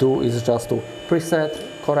need to do is just to preset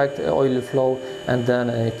correct oil flow and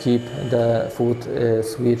then keep the foot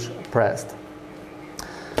switch pressed.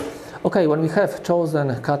 Okay, when we have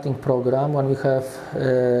chosen cutting program, when we have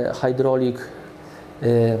hydraulic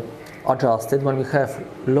adjusted, when we have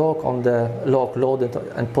lock on the lock loaded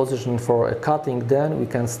and positioned for a cutting, then we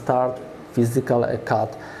can start physical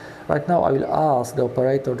cut. Right now I will ask the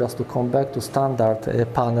operator just to come back to standard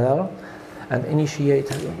panel and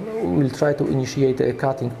we'll try to initiate a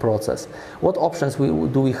cutting process. What options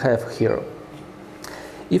do we have here?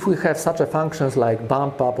 If we have such a functions like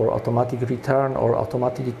bump up or automatic return or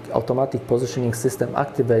automatic positioning system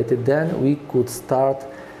activated, then we could start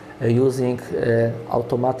using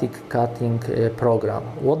automatic cutting program.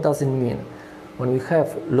 What does it mean? When we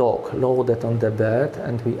have lock loaded on the bed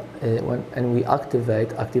and we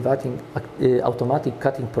activating automatic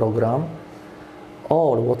cutting program,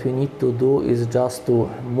 all what we need to do is just to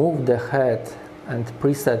move the head and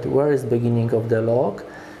preset where is beginning of the lock,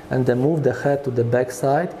 and then move the head to the back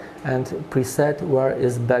side and preset where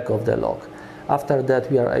is back of the lock. After that,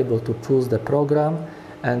 we are able to choose the program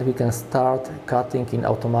and we can start cutting in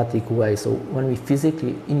automatic way. So when we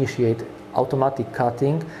physically initiate automatic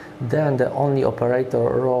cutting, then the only operator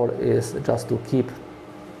role is just to keep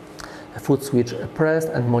foot switch pressed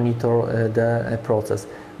and monitor the process.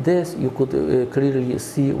 This you could clearly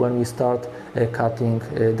see when we start a cutting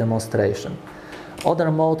demonstration.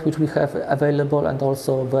 Other mode which we have available and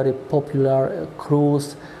also very popular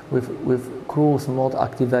cruise with cruise mode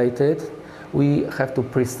activated. We have to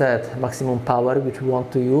preset maximum power which we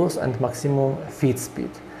want to use and maximum feed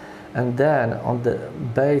speed. And then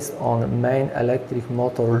based on main electric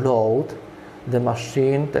motor load, the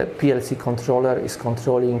machine, the PLC controller is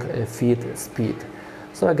controlling feed speed.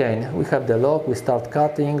 So again, we have the lock, we start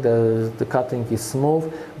cutting, the cutting is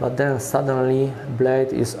smooth, but then suddenly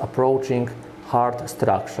blade is approaching hard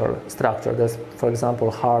structure. There's, for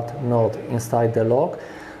example, hard knot inside the lock.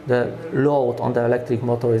 The load on the electric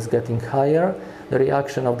motor is getting higher. The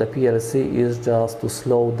reaction of the PLC is just to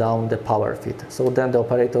slow down the power feed. So then the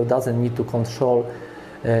operator doesn't need to control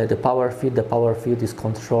the power feed. The power feed is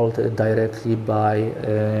controlled directly by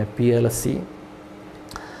PLC.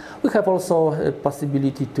 We have also a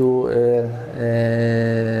possibility to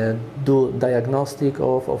do diagnostic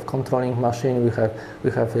of controlling machine.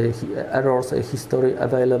 We have errors history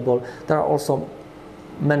available. There are also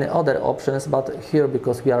many other options, but here,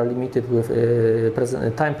 because we are limited with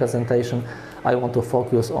time presentation, I want to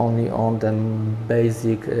focus only on the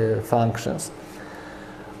basic functions.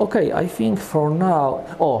 Okay, I think for now,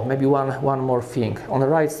 maybe one more thing. On the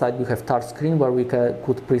right side we have touch screen where we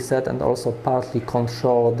could preset and also partly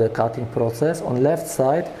control the cutting process. On left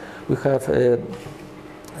side we have a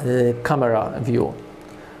camera view.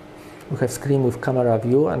 We have screen with camera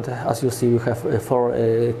view, and as you see we have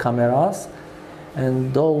 4 cameras,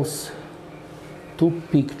 and those 2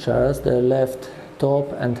 pictures, the left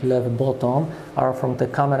top and left bottom, are from the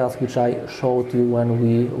cameras which I showed you when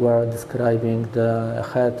we were describing the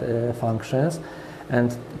head functions,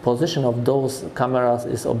 and position of those cameras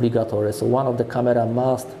is obligatory. So one of the camera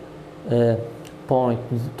must point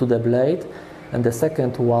to the blade, and the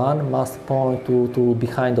second one must point to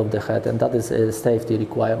behind of the head, and that is safety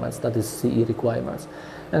requirements, that is CE requirements.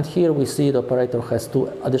 And here we see the operator has 2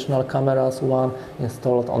 additional cameras, one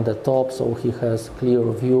installed on the top, so he has clear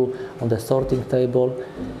view on the sorting table,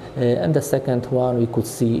 and the second one we could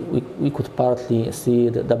partly see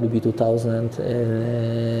the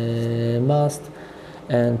WB2000 mast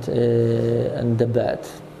and the bed.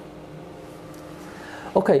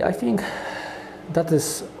 Okay, I think that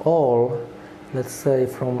is all, let's say,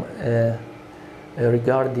 from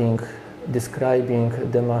regarding describing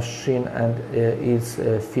the machine and its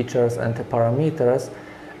features and parameters,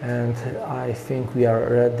 and I think we are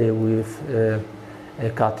ready with a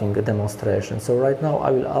cutting demonstration. So right now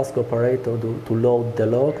I will ask operator to load the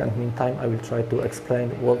lock, and meantime I will try to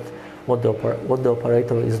explain what the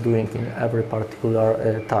operator is doing in every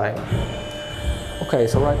particular time. Okay,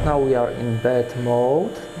 so right now we are in bed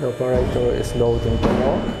mode. The operator is loading the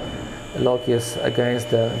lock. The lock is against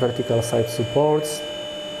the vertical side supports.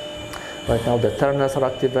 Right now the turners are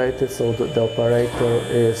activated, so the operator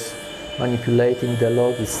is manipulating the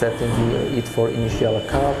lock, is setting it for initial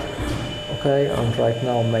cut. Okay, and right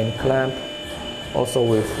now main clamp. Also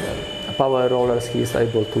with power rollers he is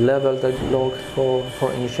able to level the lock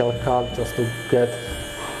for initial cut, just to get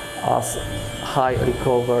as high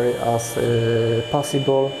recovery as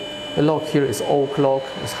possible. The lock here is oak lock,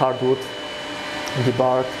 is hardwood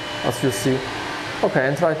debarred, as you see. Okay,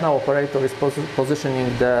 and right now operator is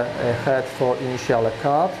positioning the head for initial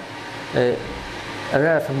cut.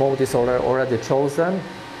 Ref mode is already chosen.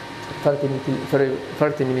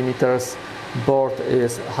 30 millimeters board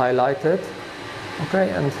is highlighted.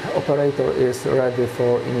 Okay, and operator is ready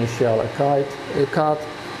for initial cut.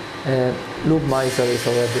 Wood-Mizer is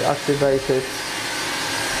already activated,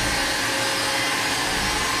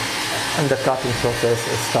 and the cutting process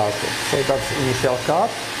is started. So that's initial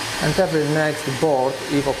cut. And every next board,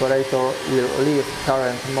 if operator will leave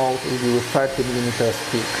current mode, will be with 30 millimeters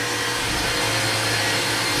peak.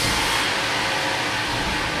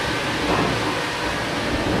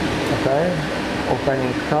 Okay,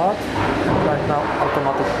 opening cut, and right now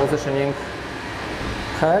automatic positioning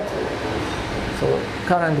head. So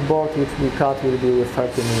current board which we cut will be with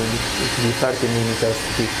 30 millimeters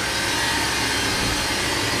peak.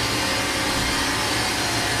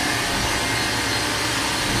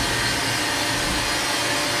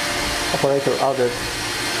 Operator added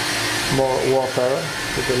more water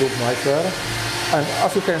to the Wood-Mizer, and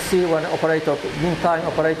as you can see, when operator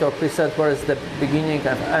preset where is the beginning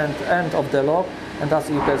and end of the lock, and as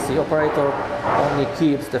you can see, operator only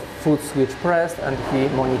keeps the foot switch pressed and he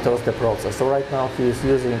monitors the process. So right now he is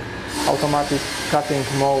using automatic cutting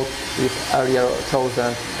mode with earlier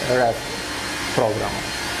chosen ref program.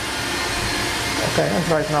 Okay, and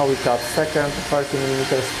right now we cut second 30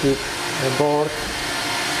 millimeters thick board.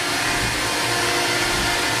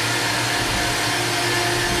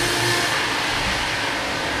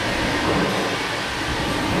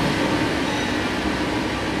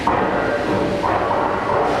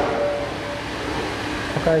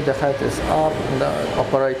 Okay, the head is up and the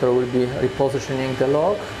operator will be repositioning the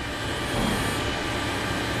lock.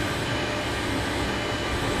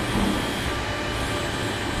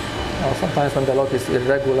 Now, sometimes when the lock is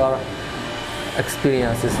irregular,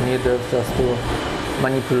 experience is needed just to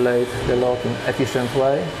manipulate the lock in efficient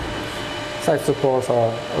way. Side supports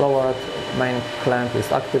are lowered, main clamp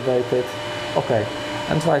is activated. Okay,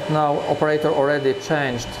 and right now operator already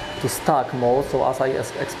changed to stack mode, so as I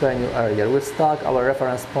explained you earlier. With stack, our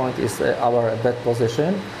reference point is our bed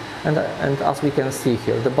position, and as we can see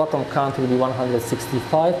here, the bottom count will be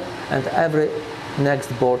 165 and every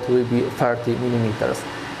next board will be 30 millimeters.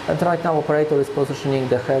 And right now operator is positioning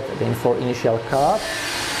the head again for initial cut.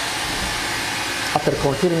 After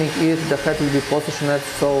confirming it, the head will be positioned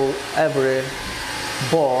so every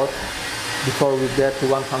board before we get to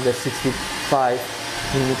 165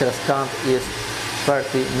 millimeters count is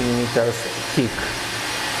 30 millimeters thick.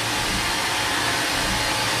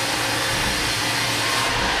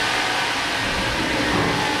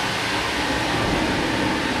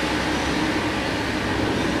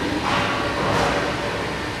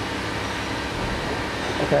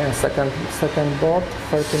 Okay, and second board,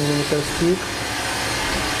 30 millimeters thick.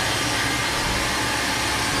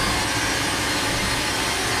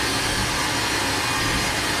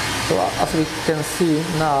 So as we can see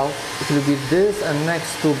now, it will be this, and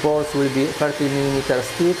next two boards will be 30 millimeters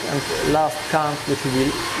thick, and last count which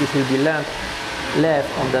will be left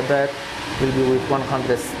on the bed will be with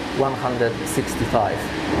 165.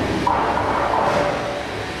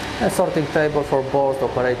 A sorting table for boards, the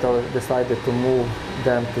operator decided to move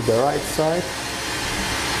them to the right side.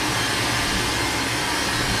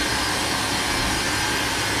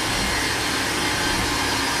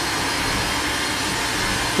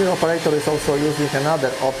 The operator is also using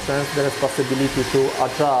another option. There is possibility to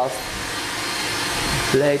adjust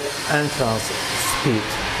blade entrance speed.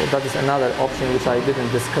 So that is another option which I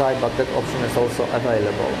didn't describe, but that option is also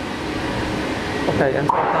available. Okay, and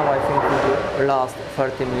right now I think we will last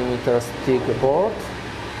 30 millimeters thick board.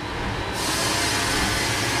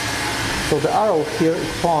 So the arrow here,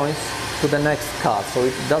 it points to the next cut, so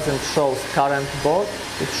it doesn't show current board,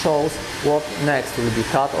 it shows what next will be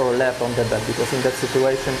cut or left on the bed, because in that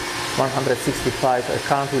situation 165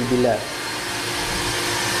 count will be left.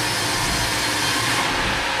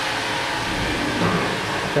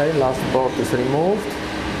 Okay, last board is removed.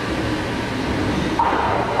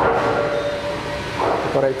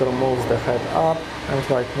 Operator moves the head up, and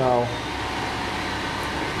right now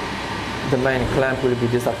the main clamp will be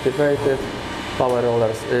deactivated. Power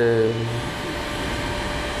rollers,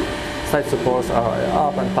 side supports are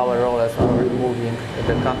up, and power rollers are removing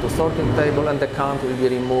the count to sorting table, and the count will be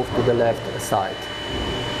removed to the left side.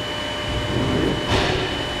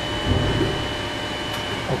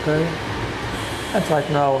 Okay, and right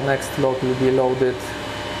now next lock will be loaded.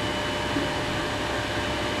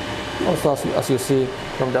 Also, as you see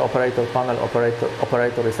from the operator panel,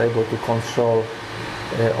 operator is able to control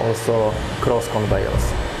also cross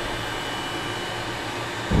conveyors.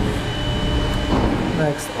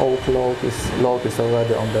 Next, oak lock is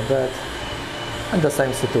already on the bed, and the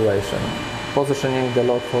same situation. Positioning the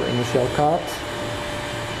lock for initial cut.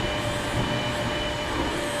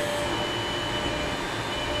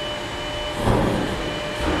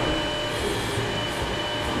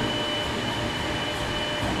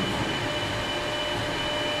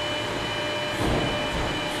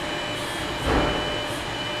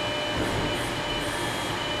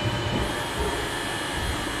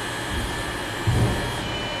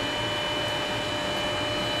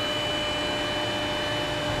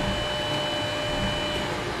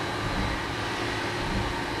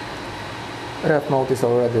 Ref mode is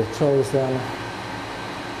already chosen,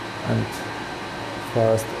 and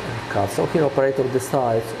first cut. So here operator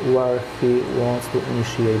decides where he wants to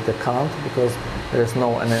initiate the count, because there is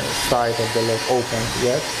no any side of the lock open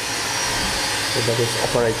yet. So that is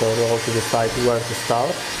operator role to decide where to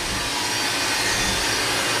start.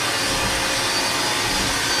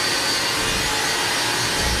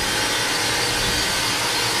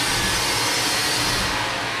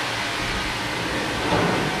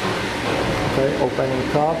 Opening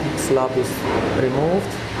cap, slab is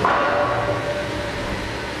removed.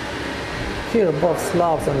 Here both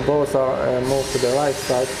slabs and boards are moved to the right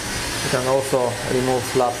side. You can also remove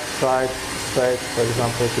slab straight, for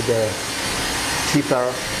example, to the chipper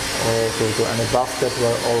or to any basket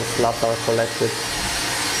where all slabs are collected.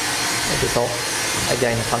 This is all,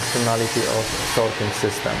 again, functionality of sorting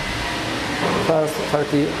system. First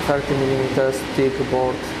 30 millimeters thick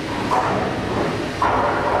board.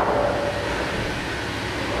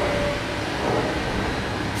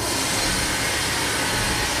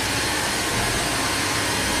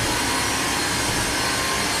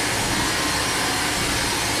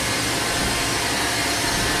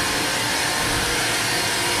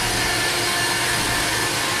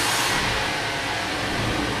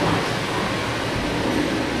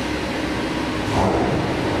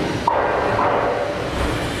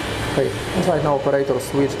 right now operator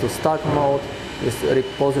switched to stack mode, is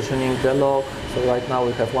repositioning the lock. So right now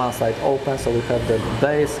we have one side open, so we have the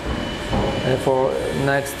base for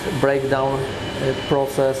next breakdown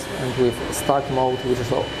process, and with stack mode,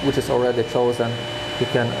 which is already chosen, you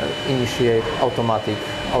can initiate automatic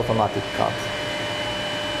cut.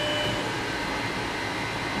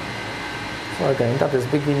 So again, that is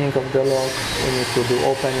beginning of the lock. We need to do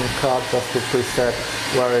opening cut just to preset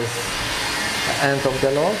where is the end of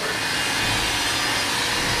the lock.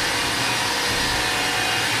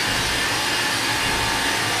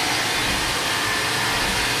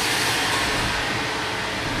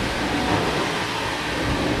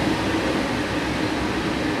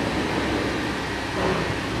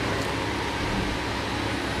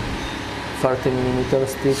 $30mm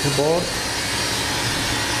stick board.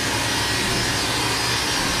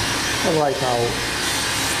 And right now,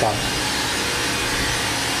 start.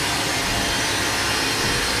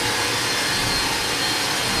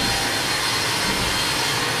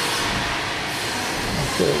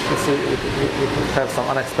 Okay, you see, we have some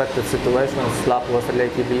unexpected situations. Slab was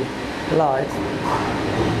relatively light.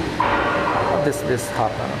 But this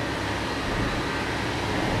happened.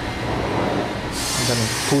 And then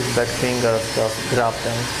push back fingers, just grab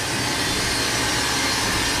them.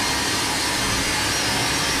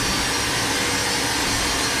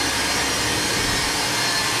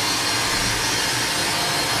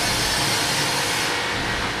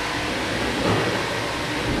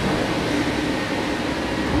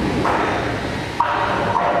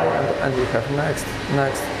 And we have next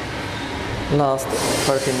last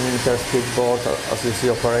 13mm stick board. As you see,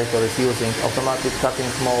 operator is using automatic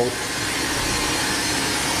cutting mode.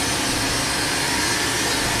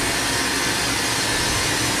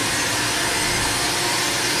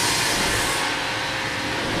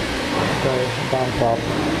 Okay, bump up,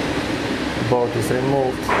 board is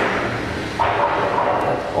removed,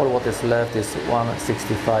 and all what is left is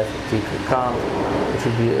 165 thick cant, which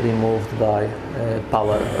will be removed by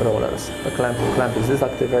power rollers. The clamp is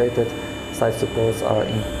deactivated, side supports are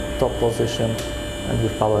in top position, and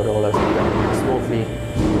with power rollers we can smoothly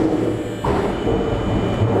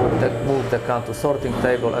move the cant to sorting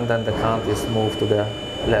table, and then the cant is moved to the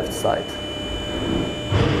left side.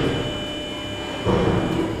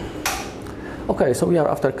 Okay, so we are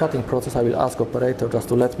after cutting process. I will ask operator just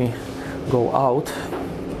to let me go out.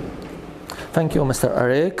 Thank you, Mr.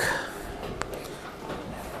 Eric.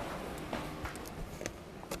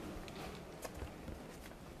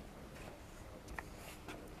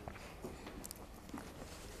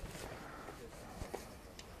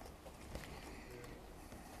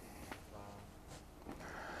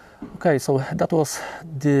 Okay, so that was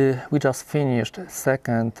we just finished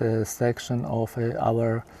second section of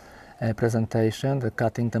our presentation, the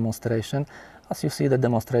cutting demonstration. As you see, the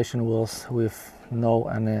demonstration was with no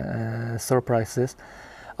any surprises.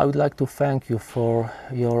 I would like to thank you for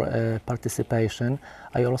your participation.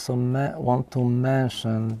 I also want to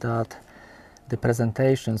mention that the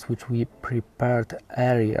presentations which we prepared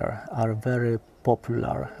earlier are very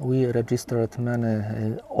popular. We registered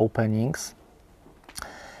many openings,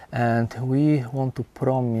 and we want to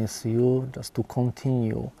promise you just to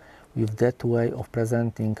continue with that way of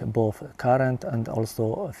presenting both current and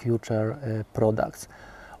also future products.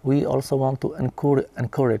 We also want to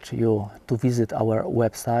encourage you to visit our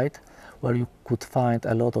website, where you could find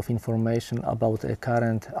a lot of information about the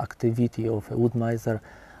current activity of Wood-Mizer,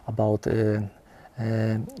 about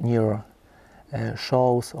near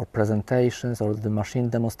shows or presentations or the machine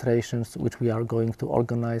demonstrations which we are going to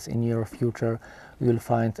organize in near future. You will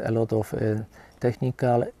find a lot of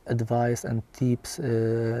technical advice and tips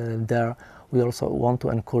there. We also want to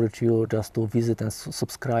encourage you just to visit and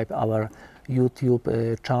subscribe our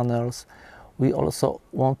YouTube channels. We also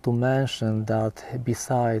want to mention that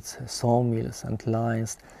besides sawmills and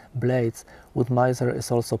lines, blades, Wood-Mizer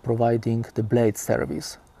is also providing the blade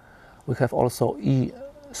service. We have also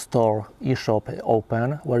e-shop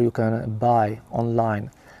open, where you can buy online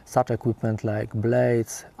such equipment like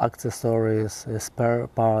blades, accessories, spare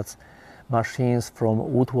parts, machines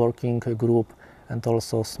from woodworking group, and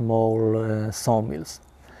also small sawmills.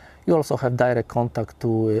 You also have direct contact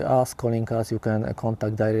to us, calling us. You can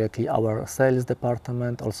contact directly our sales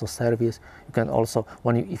department, also service. You can also,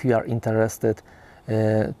 if you are interested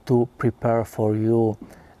to prepare for you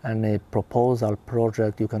a proposal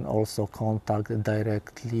project, you can also contact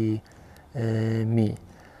directly me.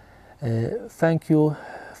 Thank you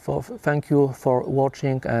for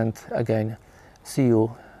watching, and again, see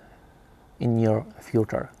you in your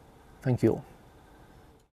future. Thank you.